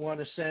you want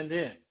to send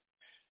in.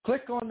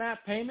 Click on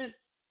that payment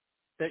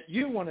that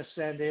you want to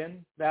send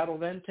in. That'll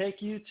then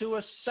take you to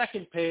a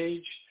second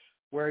page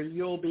where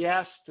you'll be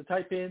asked to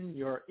type in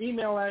your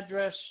email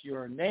address,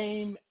 your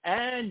name,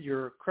 and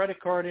your credit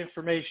card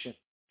information.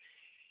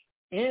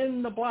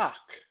 In the block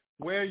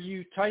where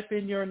you type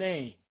in your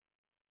name,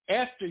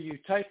 after you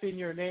type in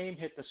your name,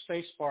 hit the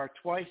space bar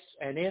twice,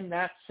 and in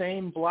that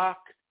same block,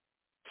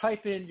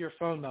 type in your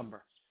phone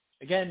number.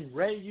 Again,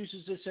 Ray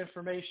uses this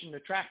information to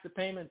track the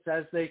payments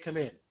as they come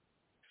in.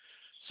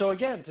 So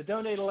again, to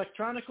donate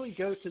electronically,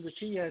 go to the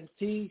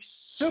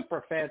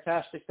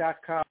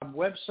TNTSuperfantastic.com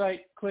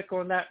website, click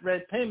on that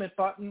red payment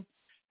button,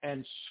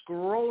 and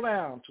scroll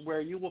down to where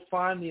you will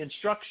find the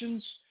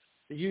instructions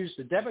to use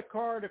the debit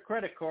card or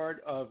credit card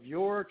of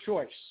your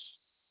choice.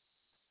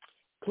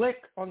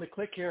 Click on the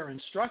Click Here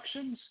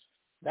instructions.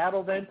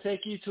 That'll then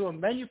take you to a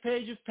menu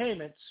page of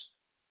payments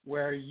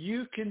where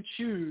you can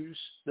choose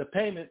the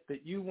payment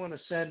that you want to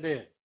send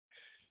in.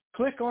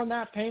 Click on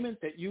that payment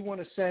that you want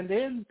to send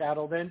in.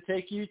 That'll then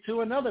take you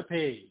to another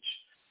page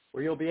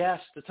where you'll be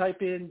asked to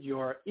type in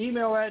your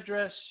email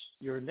address,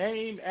 your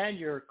name, and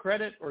your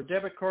credit or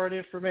debit card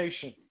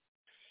information.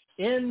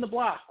 In the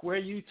block where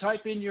you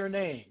type in your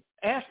name,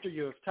 after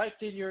you have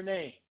typed in your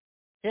name,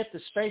 hit the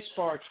space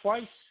bar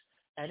twice,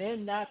 and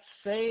in that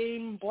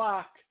same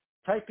block,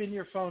 type in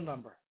your phone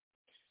number.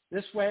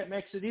 This way it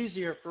makes it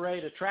easier for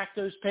Ray to track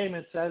those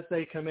payments as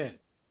they come in.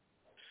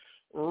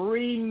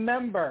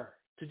 Remember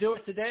to do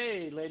it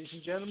today, ladies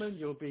and gentlemen.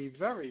 You'll be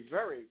very,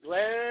 very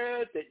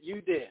glad that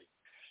you did.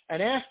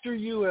 And after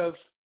you have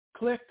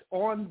clicked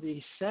on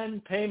the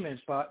Send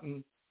Payment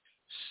button,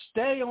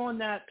 stay on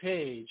that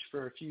page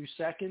for a few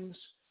seconds.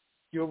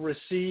 You'll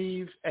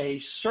receive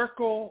a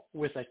circle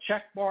with a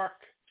check mark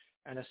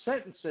and a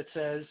sentence that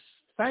says,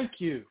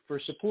 "Thank you for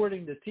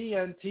supporting the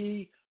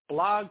TNT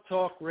Blog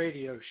Talk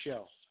Radio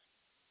Show."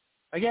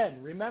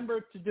 Again, remember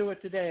to do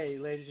it today,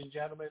 ladies and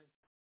gentlemen.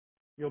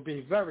 You'll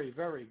be very,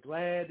 very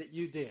glad that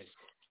you did.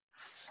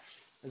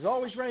 As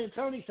always, Ray and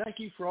Tony, thank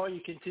you for all you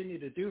continue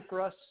to do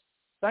for us.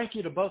 Thank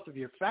you to both of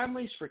your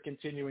families for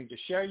continuing to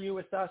share you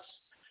with us.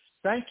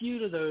 Thank you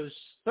to those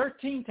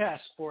 13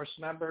 task force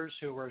members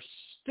who are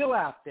still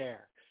out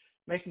there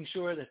making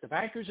sure that the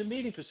bankers and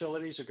meeting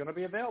facilities are going to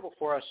be available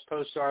for us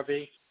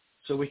post-RV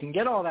so we can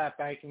get all that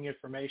banking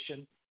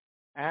information.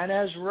 And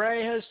as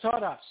Ray has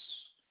taught us,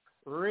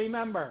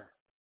 remember,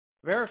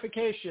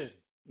 verification,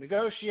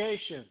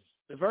 negotiation,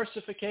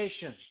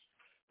 diversification,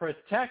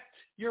 protect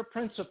your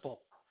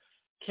principal,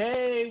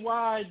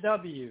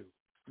 KYW,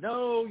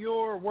 know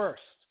your worth,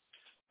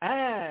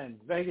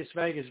 and Vegas,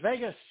 Vegas,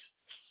 Vegas,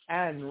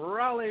 and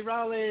Raleigh,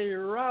 Raleigh,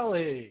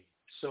 Raleigh,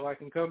 so I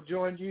can come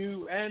join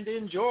you and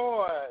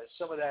enjoy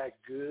some of that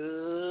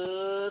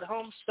good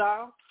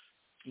home-style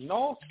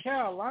North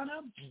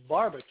Carolina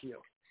barbecue.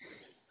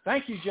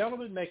 Thank you,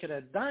 gentlemen. Make it a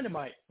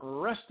dynamite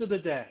rest of the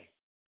day.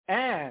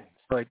 And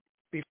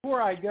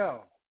before I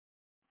go,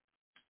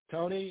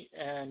 Tony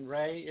and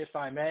Ray, if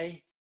I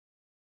may,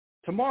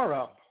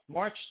 tomorrow,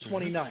 March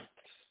 29th,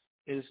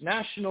 is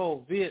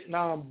National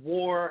Vietnam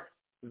War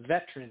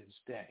Veterans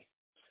Day.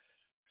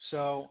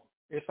 So,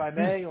 if I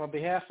may, on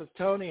behalf of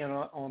Tony and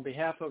on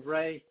behalf of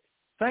Ray,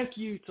 thank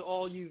you to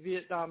all you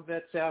Vietnam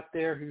vets out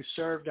there who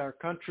served our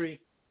country,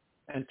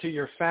 and to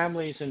your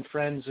families and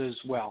friends as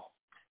well.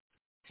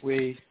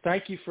 We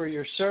thank you for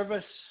your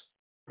service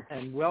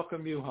and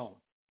welcome you home.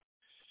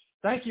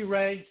 Thank you,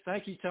 Ray.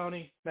 Thank you,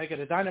 Tony. Make it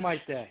a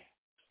dynamite day.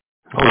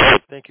 All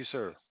right. Thank you,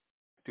 sir.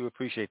 Do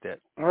appreciate that.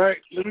 All right,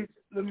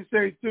 let me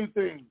say two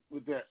things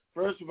with that.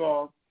 First of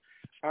all,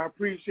 I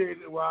appreciate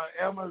it. While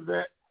I am a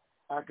vet,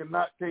 I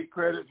cannot take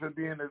credit for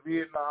being a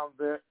Vietnam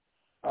vet.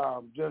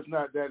 Just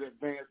not that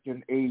advanced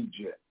in age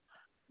yet.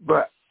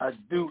 But I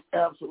do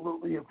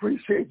absolutely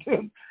appreciate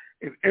them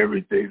and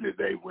everything that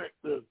they went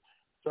through.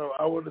 So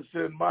I want to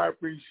send my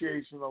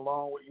appreciation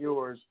along with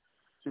yours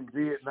to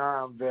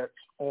Vietnam vets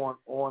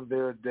on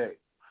their day.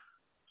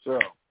 So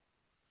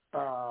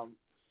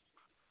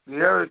the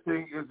other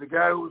thing is the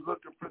guy who was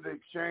looking for the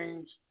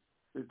exchange,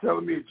 they're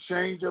telling me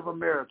Exchange of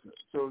America.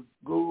 So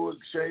Google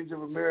Exchange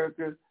of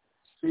America,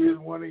 see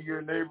in one of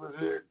your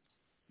neighborhoods,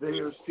 they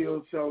are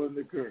still selling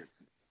the currency.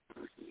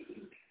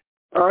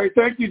 All right,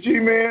 thank you,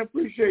 G-Man.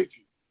 Appreciate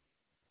you.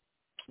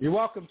 You're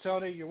welcome,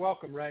 Tony. You're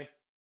welcome, Ray.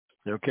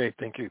 Okay,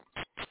 thank you.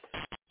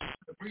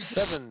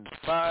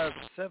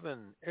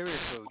 757 area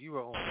code, you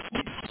are on.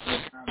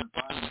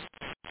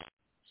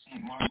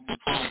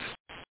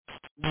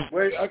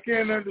 Wait, I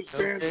can't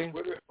understand it.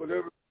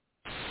 Whatever.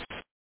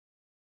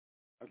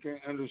 I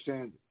can't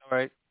understand it. All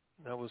right,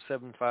 that was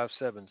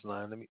 757's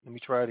line. Let me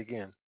try it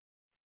again.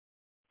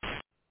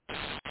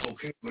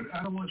 Okay, but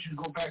I don't want you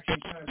to go back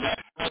inside.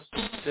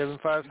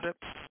 757.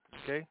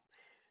 Okay,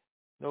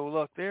 no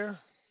luck there.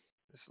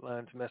 This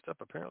line's messed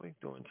up apparently,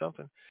 doing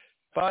something.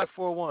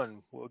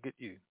 541 will get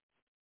you.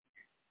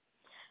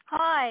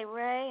 Hi,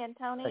 Ray and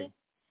Tony.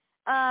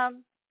 Hey.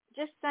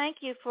 Just thank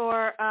you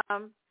for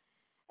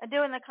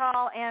doing the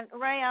call. And,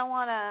 Ray, I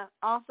want to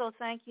also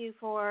thank you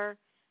for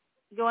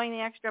going the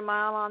extra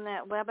mile on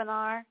that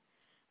webinar.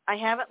 I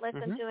haven't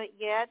listened to it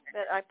yet,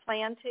 but I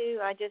plan to.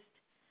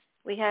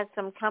 We had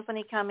some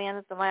company come in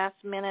at the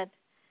last minute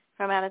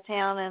from out of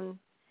town, and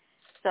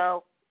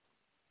so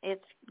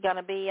it's going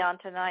to be on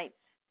tonight's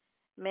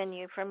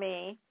menu for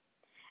me.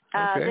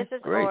 Okay, this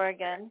is great.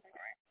 Oregon.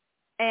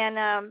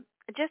 And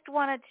just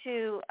wanted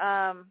to,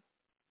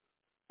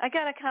 I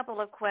got a couple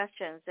of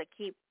questions that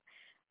keep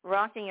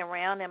rocking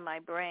around in my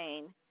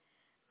brain.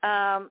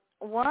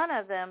 One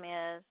of them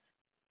is,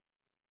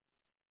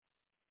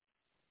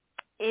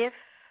 if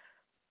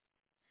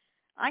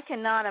I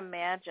cannot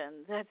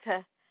imagine that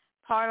the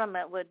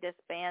Parliament would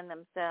disband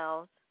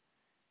themselves,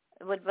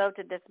 would vote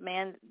to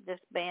disband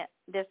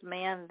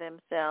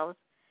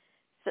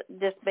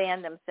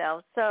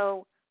themselves.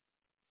 So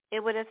I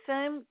would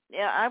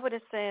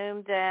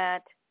assume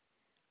that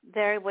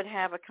they would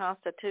have a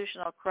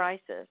constitutional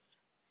crisis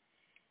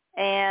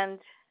and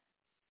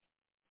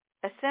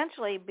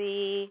essentially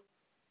be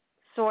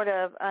sort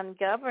of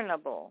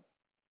ungovernable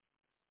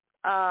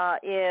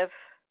if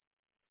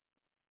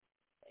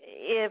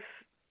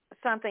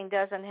something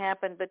doesn't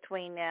happen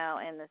between now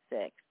and the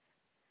 6th.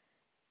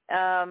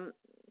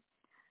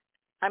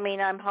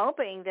 I'm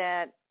hoping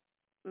that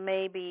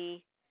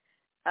maybe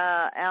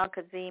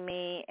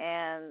Al-Kazimi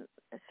and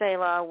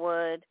Selah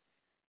would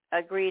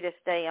agree to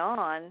stay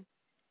on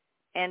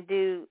and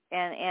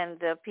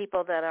the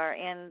people that are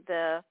in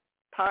the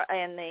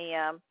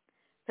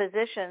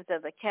positions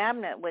of the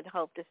cabinet would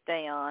hope to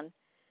stay on.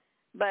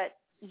 But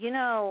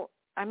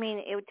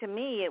to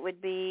me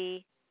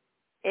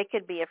it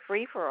could be a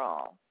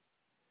free-for-all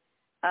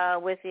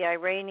with the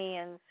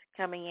Iranians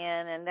coming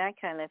in and that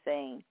kind of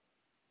thing.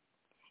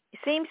 It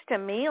seems to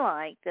me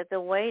like that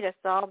the way to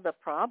solve the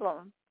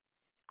problem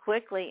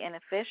quickly and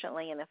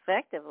efficiently and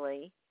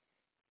effectively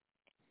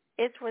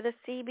is for the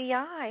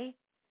CBI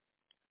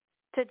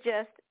to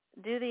just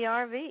do the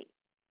RV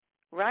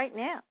right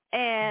now.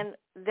 And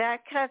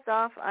that cuts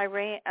off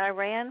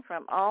Iran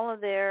from all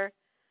of their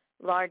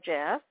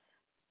largesse.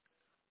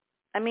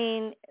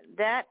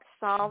 That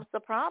solves the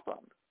problem.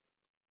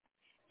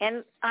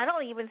 And I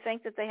don't even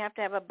think that they have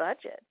to have a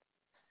budget.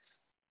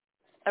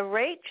 A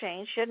rate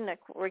change shouldn't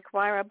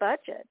require a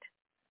budget.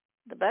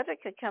 The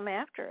budget could come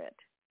after it.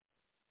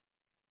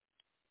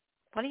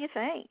 What do you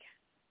think?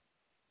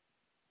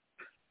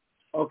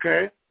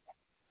 Okay.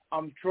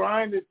 I'm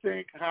trying to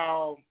think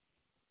how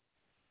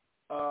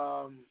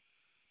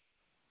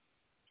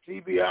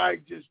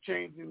CBI just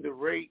changing the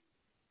rate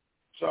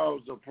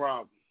solves the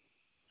problem.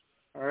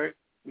 All right?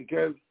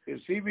 Because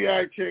if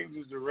CBI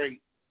changes the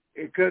rate,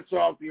 it cuts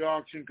off the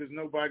auction because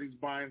nobody's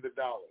buying the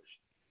dollars.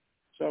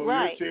 So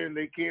right. You're saying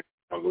they can't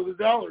smuggle the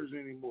dollars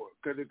anymore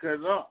because it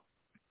cuts off.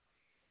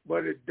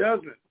 But it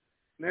doesn't.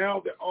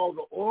 Now that all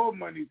the oil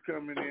money's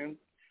coming in,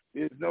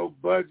 there's no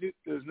budget,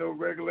 there's no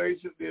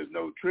regulation, there's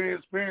no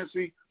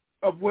transparency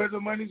of where the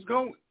money's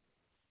going.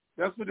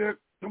 That's what they're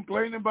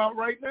complaining about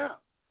right now.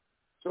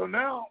 So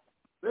now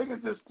they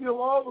can just steal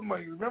all the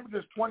money. Remember,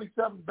 there's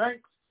 27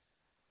 banks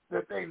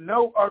that they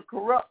know are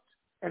corrupt,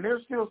 and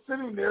they're still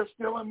sitting there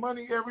stealing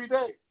money every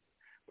day.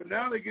 But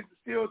now they get to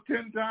steal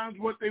 10 times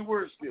what they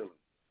were stealing.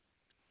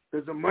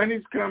 Because the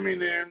money's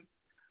coming in,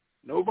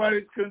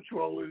 nobody's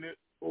controlling it,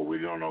 or we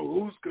don't know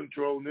who's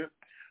controlling it,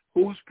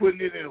 who's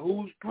putting it in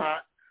whose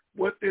pot,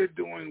 what they're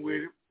doing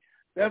with it.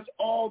 That's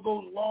all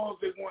those laws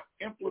they want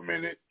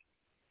implemented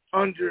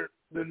under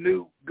the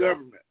new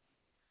government.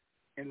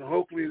 And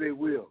hopefully they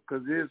will,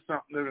 because there's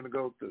something they're going to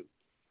go through.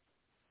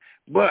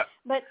 But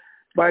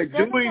By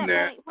doing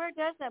that, money, where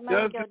does that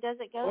money go? Does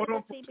it go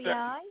to the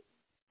CBI?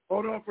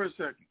 Hold on for a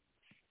second.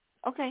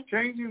 Okay.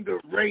 Changing the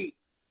rate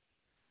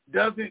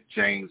doesn't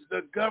change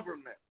the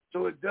government,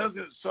 so it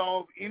doesn't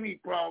solve any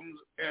problems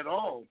at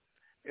all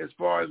as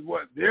far as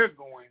what they're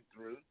going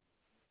through.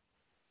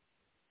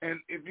 And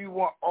if you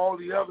want all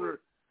the other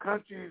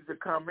countries to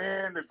come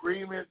in,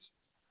 agreements,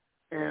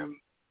 and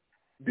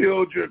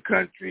build your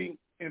country,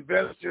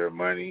 invest your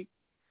money,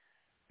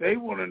 they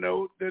want to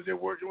know that they're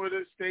working with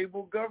a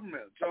stable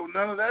government. So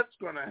none of that's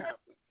going to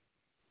happen.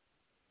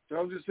 So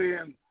I'm just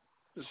saying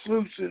the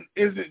solution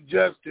isn't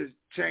just to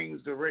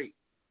change the rate.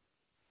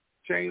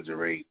 Change the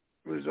rate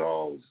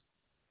resolves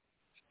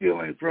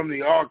stealing from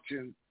the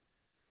auction.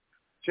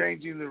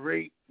 Changing the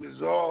rate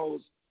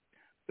resolves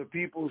the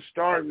people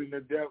starving to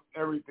death.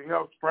 Everything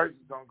else, prices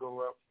don't go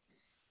up.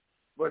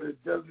 But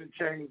it doesn't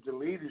change the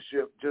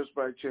leadership just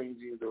by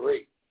changing the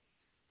rate.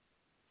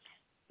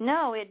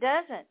 No, it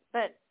doesn't.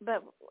 But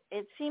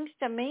it seems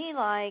to me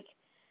like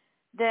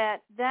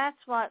that's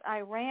what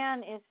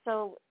Iran is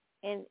so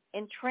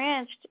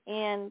entrenched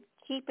in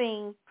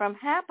keeping from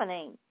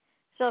happening.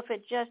 So if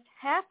it just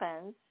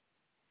happens,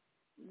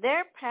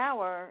 their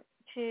power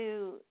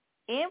to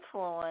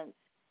influence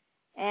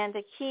and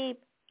to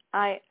keep,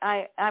 I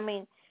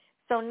mean,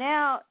 so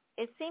now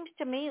it seems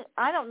to me,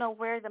 I don't know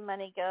where the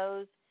money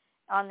goes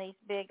on these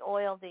big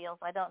oil deals.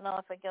 I don't know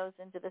if it goes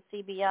into the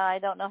CBI. I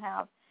don't know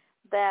how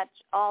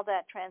all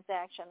that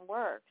transaction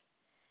works.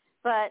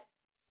 But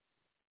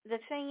the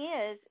thing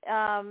is,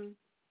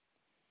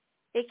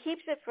 it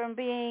keeps it from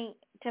being,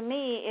 to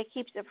me, it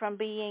keeps it from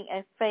being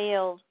a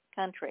failed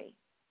country.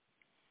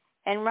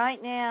 And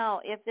right now,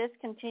 if this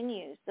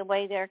continues the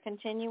way they're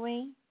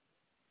continuing,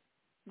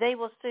 they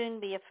will soon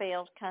be a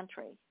failed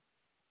country.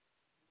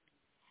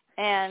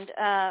 And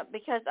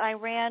because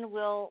Iran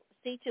will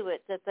see to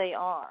it that they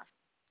are.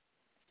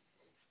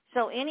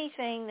 So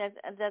anything that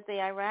the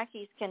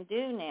Iraqis can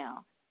do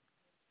now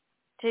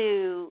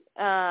to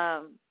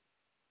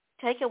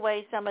take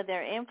away some of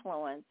their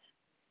influence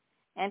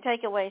and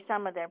take away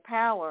some of their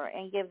power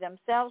and give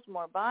themselves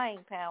more buying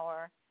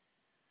power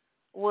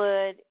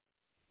would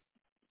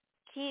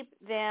keep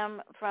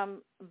them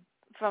from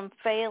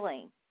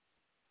failing.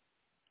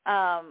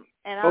 And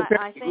okay,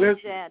 I think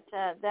listen.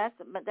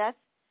 that's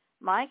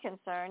my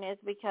concern is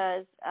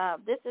because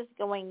this is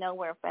going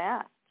nowhere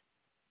fast.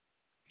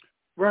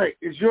 Right.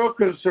 It's your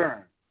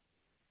concern.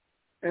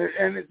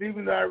 And it's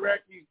even the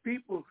Iraqi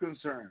people's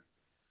concern.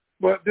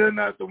 But they're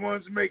not the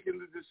ones making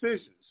the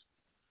decisions.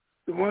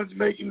 The ones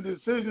making the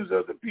decisions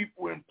are the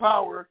people in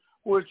power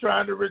who are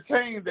trying to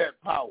retain that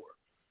power.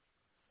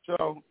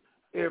 So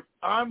if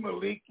I'm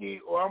Maliki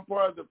or I'm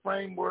part of the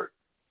framework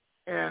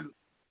and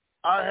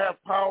I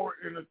have power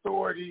and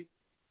authority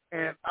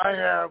and I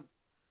have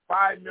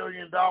 $5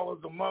 million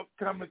a month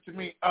coming to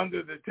me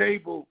under the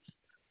table,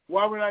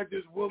 why would I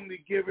just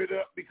willingly give it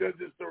up because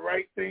it's the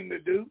right thing to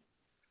do?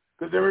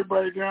 Because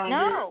everybody down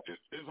here,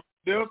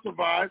 they'll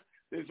survive.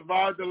 They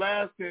survived the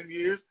last 10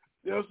 years.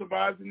 They'll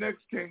survive the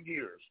next 10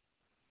 years.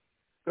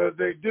 Because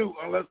they do,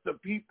 unless the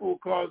people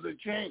cause a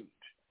change.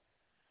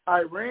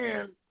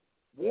 Iran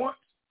wants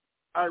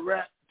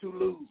Iraq to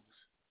lose.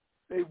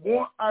 They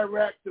want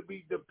Iraq to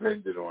be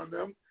dependent on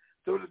them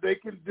so that they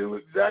can do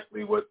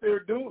exactly what they're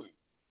doing.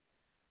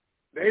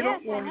 They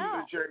don't want you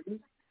to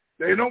change.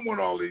 They don't want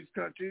all these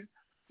countries.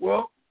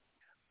 Well,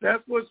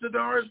 that's what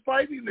Sadr is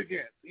fighting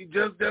against. He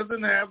just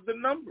doesn't have the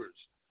numbers.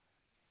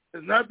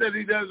 It's not that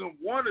he doesn't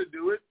want to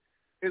do it.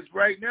 It's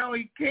right now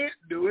he can't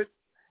do it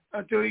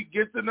until he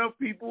gets enough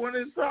people on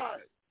his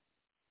side.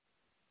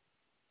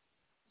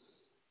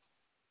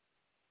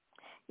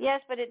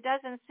 Yes, but it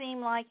doesn't seem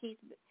like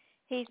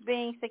he's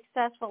being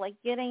successful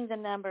at getting the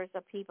numbers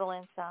of people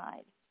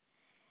inside.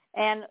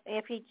 And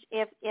if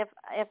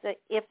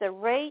the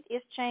rate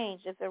is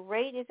changed, if the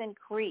rate is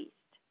increased,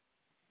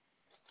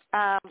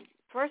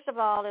 first of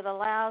all, it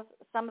allows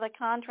some of the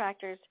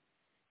contractors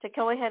to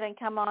go ahead and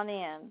come on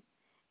in.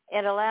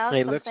 It allows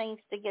some things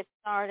to get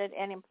started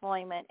and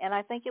employment, and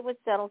I think it would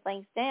settle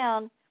things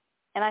down,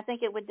 and I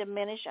think it would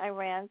diminish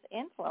Iran's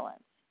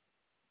influence.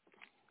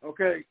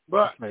 Okay,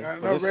 but I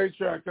know Ray's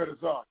trying to cut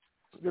us off.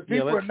 The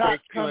people are not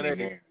coming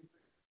in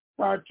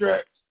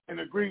contracts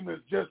and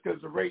agreements just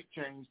because the rate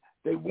changed.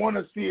 They want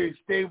to see a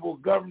stable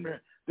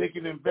government they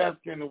can invest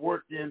in and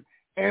work in,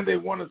 and they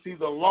want to see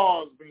the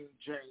laws being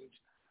changed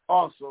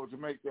also to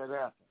make that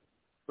happen.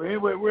 But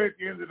anyway, we're at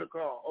the end of the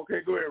call. Okay,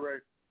 go ahead, Ray.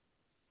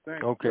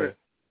 Thanks. Okay.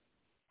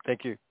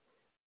 Thank you.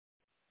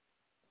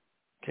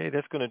 Okay,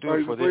 that's going to do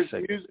it for this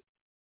segment.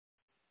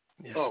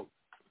 Yes. Oh,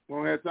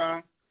 won't have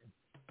time?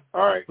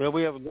 All right. Well,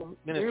 we have a minute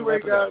anyway,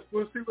 to wrap it guys,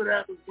 we'll see what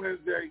happens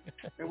Wednesday,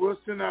 and we'll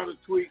send out a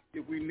tweet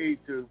if we need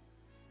to.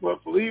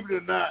 But believe it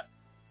or not,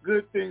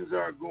 good things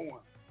are going.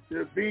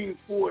 They're being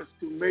forced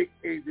to make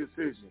a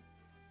decision,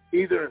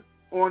 either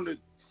on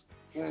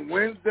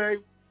Wednesday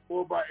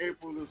or by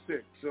April the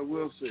 6th. So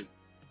we'll see.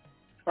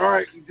 All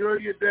right, enjoy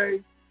your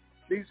day.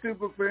 Be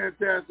super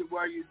fantastic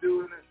while you're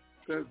doing it,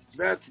 because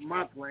that's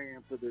my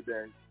plan for the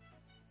day.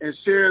 And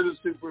share the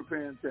super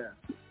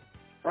fantastic.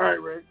 All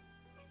right, Ray.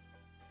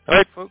 All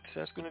right, folks,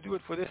 that's going to do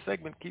it for this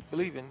segment. Keep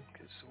believing,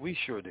 because we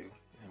sure do.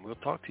 And we'll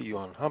talk to you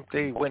on Hump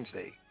Day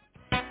Wednesday.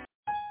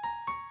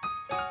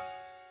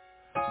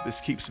 This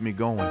keeps me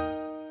going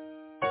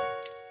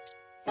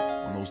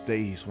on those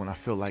days when I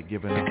feel like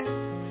giving up.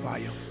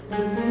 Fire.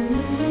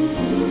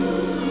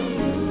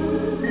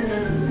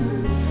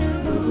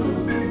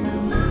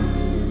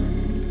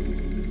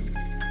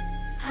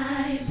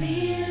 I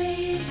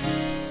believe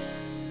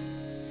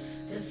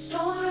the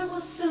storm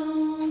will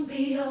soon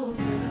be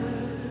over.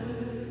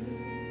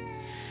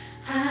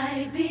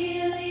 I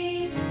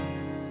believe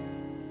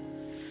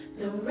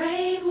the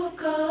rain will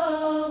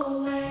go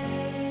away.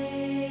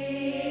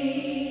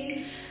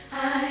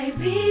 I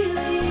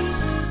believe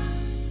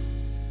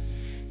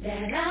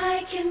that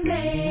I can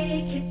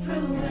make it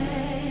through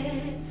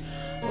it.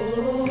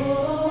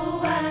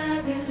 Oh,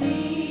 I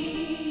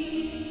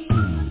believe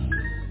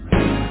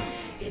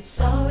it's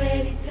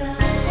already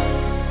done.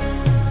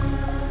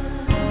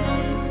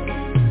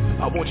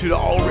 I want you to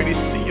already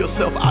see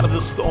yourself out of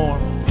the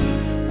storm.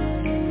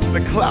 The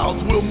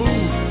clouds will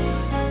move.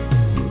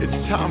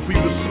 It's time for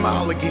you to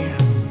smile again.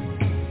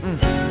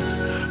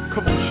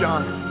 Come on,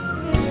 Sean.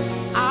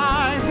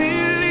 I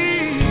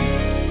believe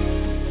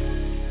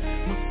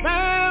my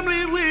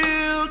family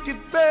will get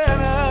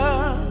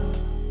better.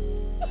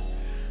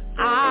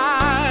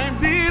 I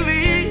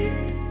believe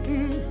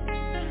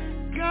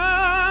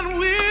God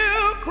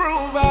will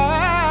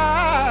provide.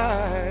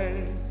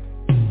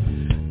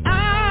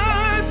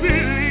 I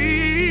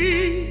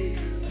believe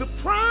the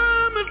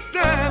promise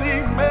that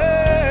He made.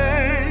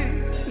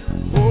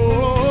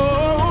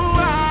 Oh,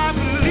 I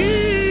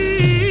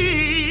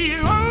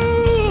believe.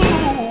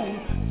 Oh,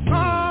 it's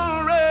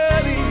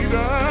already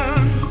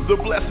done. The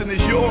blessing is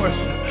yours.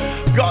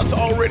 God's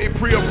already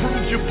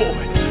pre-approved you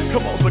for it.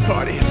 Come on,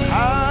 Zacardi.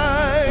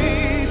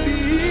 I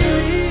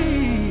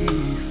believe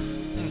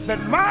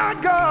that my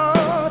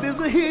God is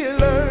a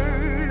healer.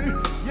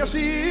 Yes, He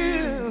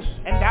is.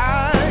 And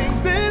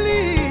I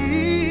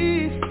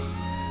believe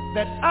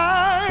that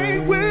I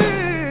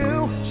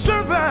will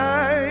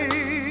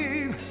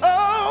survive.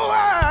 Oh,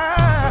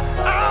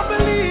 I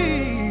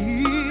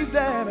believe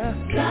that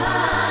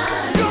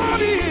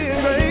God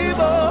is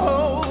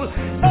able.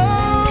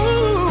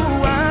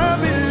 Oh, I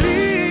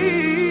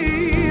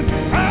believe.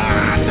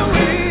 I know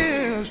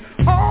it is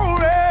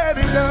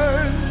already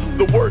done.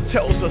 The word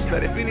tells us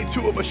that if any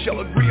two of us shall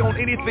agree on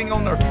anything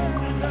on earth,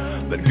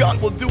 that God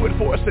will do it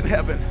for us in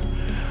heaven.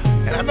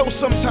 And I know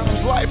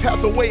sometimes life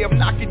has a way of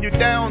knocking you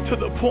down to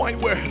the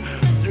point where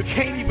you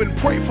can't even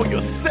pray for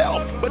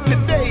yourself. But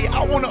today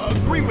I want to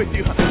agree with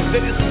you that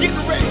it's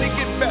getting ready to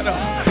get better.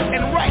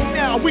 And right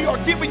now we are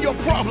giving your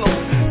problem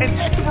an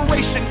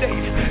expiration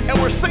date. And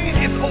we're saying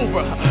it's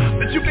over.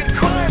 That you've been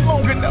crying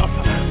long enough.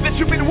 That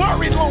you've been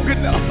worried long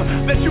enough.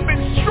 That you've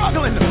been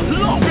struggling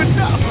long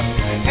enough.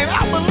 And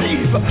I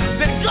believe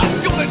that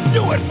God's going to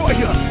do it for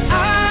you.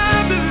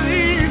 I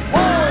believe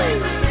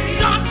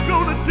God's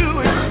going to do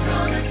it.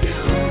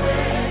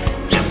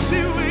 Yes,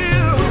 He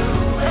will.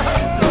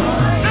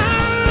 I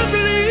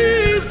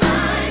believe.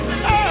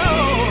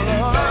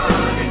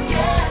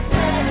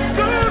 It's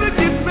going to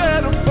get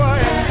better for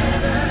you.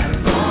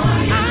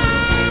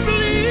 I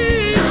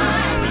believe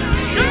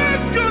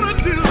God's going to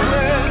do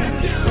it.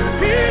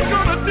 He's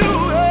going to do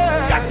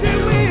it. Yes, He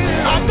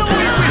will. I know He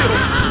will. I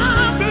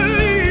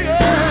believe.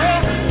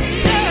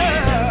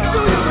 Do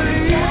you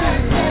believe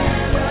it?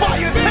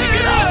 Fire, take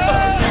it up.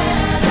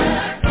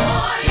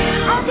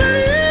 I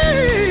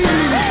believe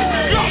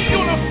God's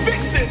gonna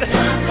fix it.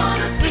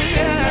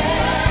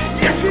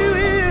 Yes, He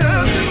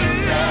will.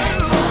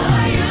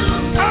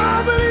 I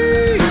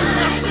believe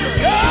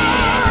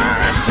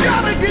God's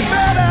gonna get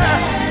better.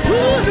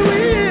 Who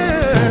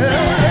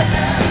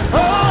will?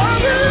 Oh, I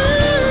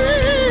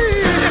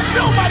believe if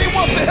nobody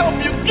wants to help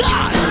you,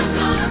 God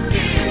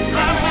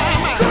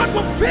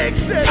will fix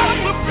it. God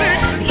will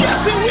fix it. Yes,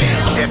 He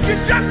will. If you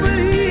just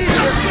believe,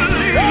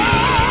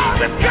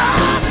 that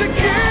God's to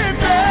get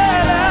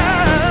better.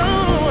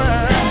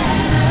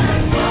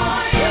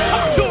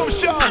 Talk to Him,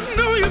 Sean. I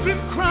know you've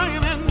been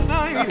crying at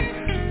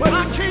night, but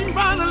I came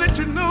by to let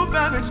you know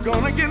that it's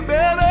gonna get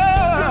better.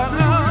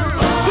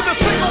 To the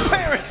single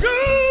parents,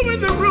 go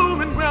in the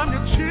room and grab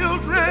your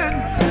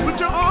children, put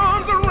your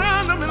arms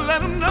around them and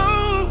let them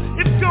know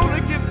it's gonna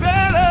get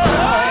better.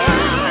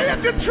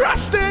 If you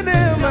trust in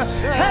Him,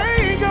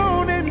 hang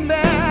on in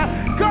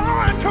there.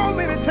 God told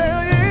me to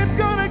tell you it's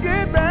gonna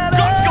get better.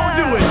 God's gonna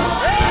do it.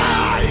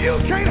 You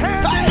can't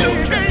handle it.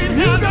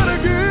 You gotta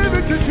give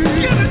it to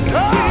Jesus.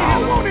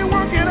 Oh, won't He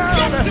work it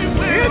out? Yes, He will.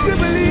 If you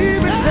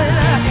believe it, say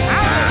that.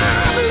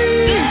 I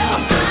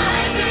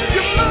believe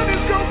your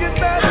money's gonna get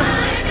better.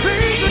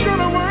 Things are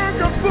gonna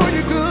work out for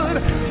you good.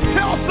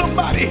 Tell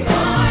somebody.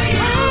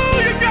 Oh,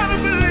 you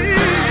gotta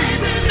believe.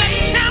 That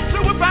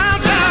cancer will bow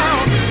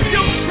down.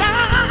 Your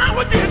child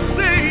will get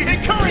saved.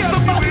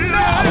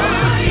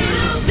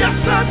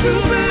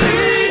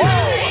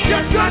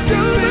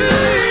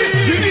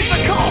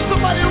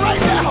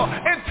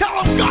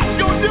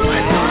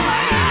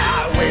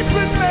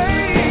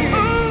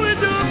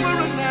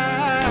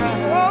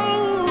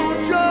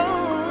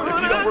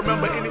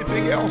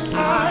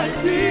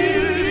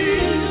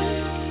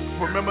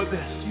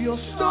 Your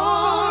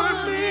storm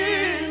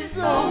is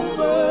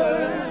over.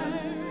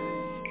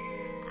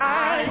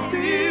 I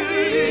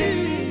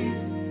believe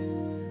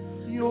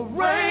your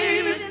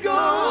rain is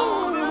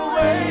gone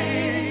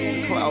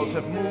away. Clouds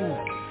have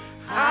moved.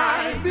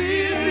 I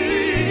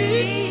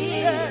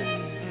believe that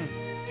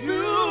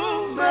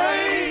you'll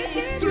make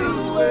it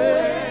through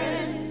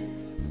it.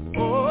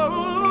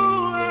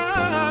 Oh,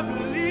 I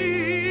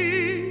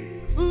believe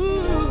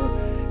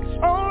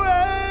it's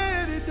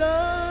already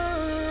done.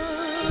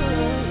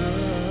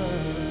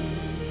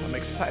 I'm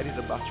excited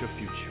about your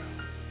future.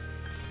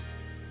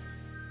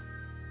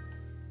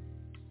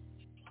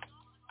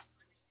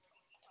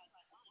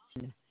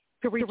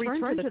 To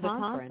return to the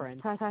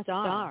conference, press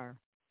star.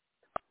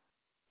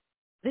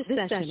 This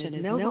session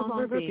is no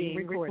longer being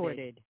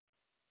recorded.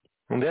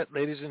 And that,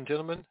 ladies and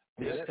gentlemen,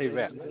 is a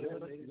wrap.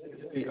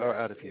 We are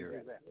out of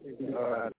here.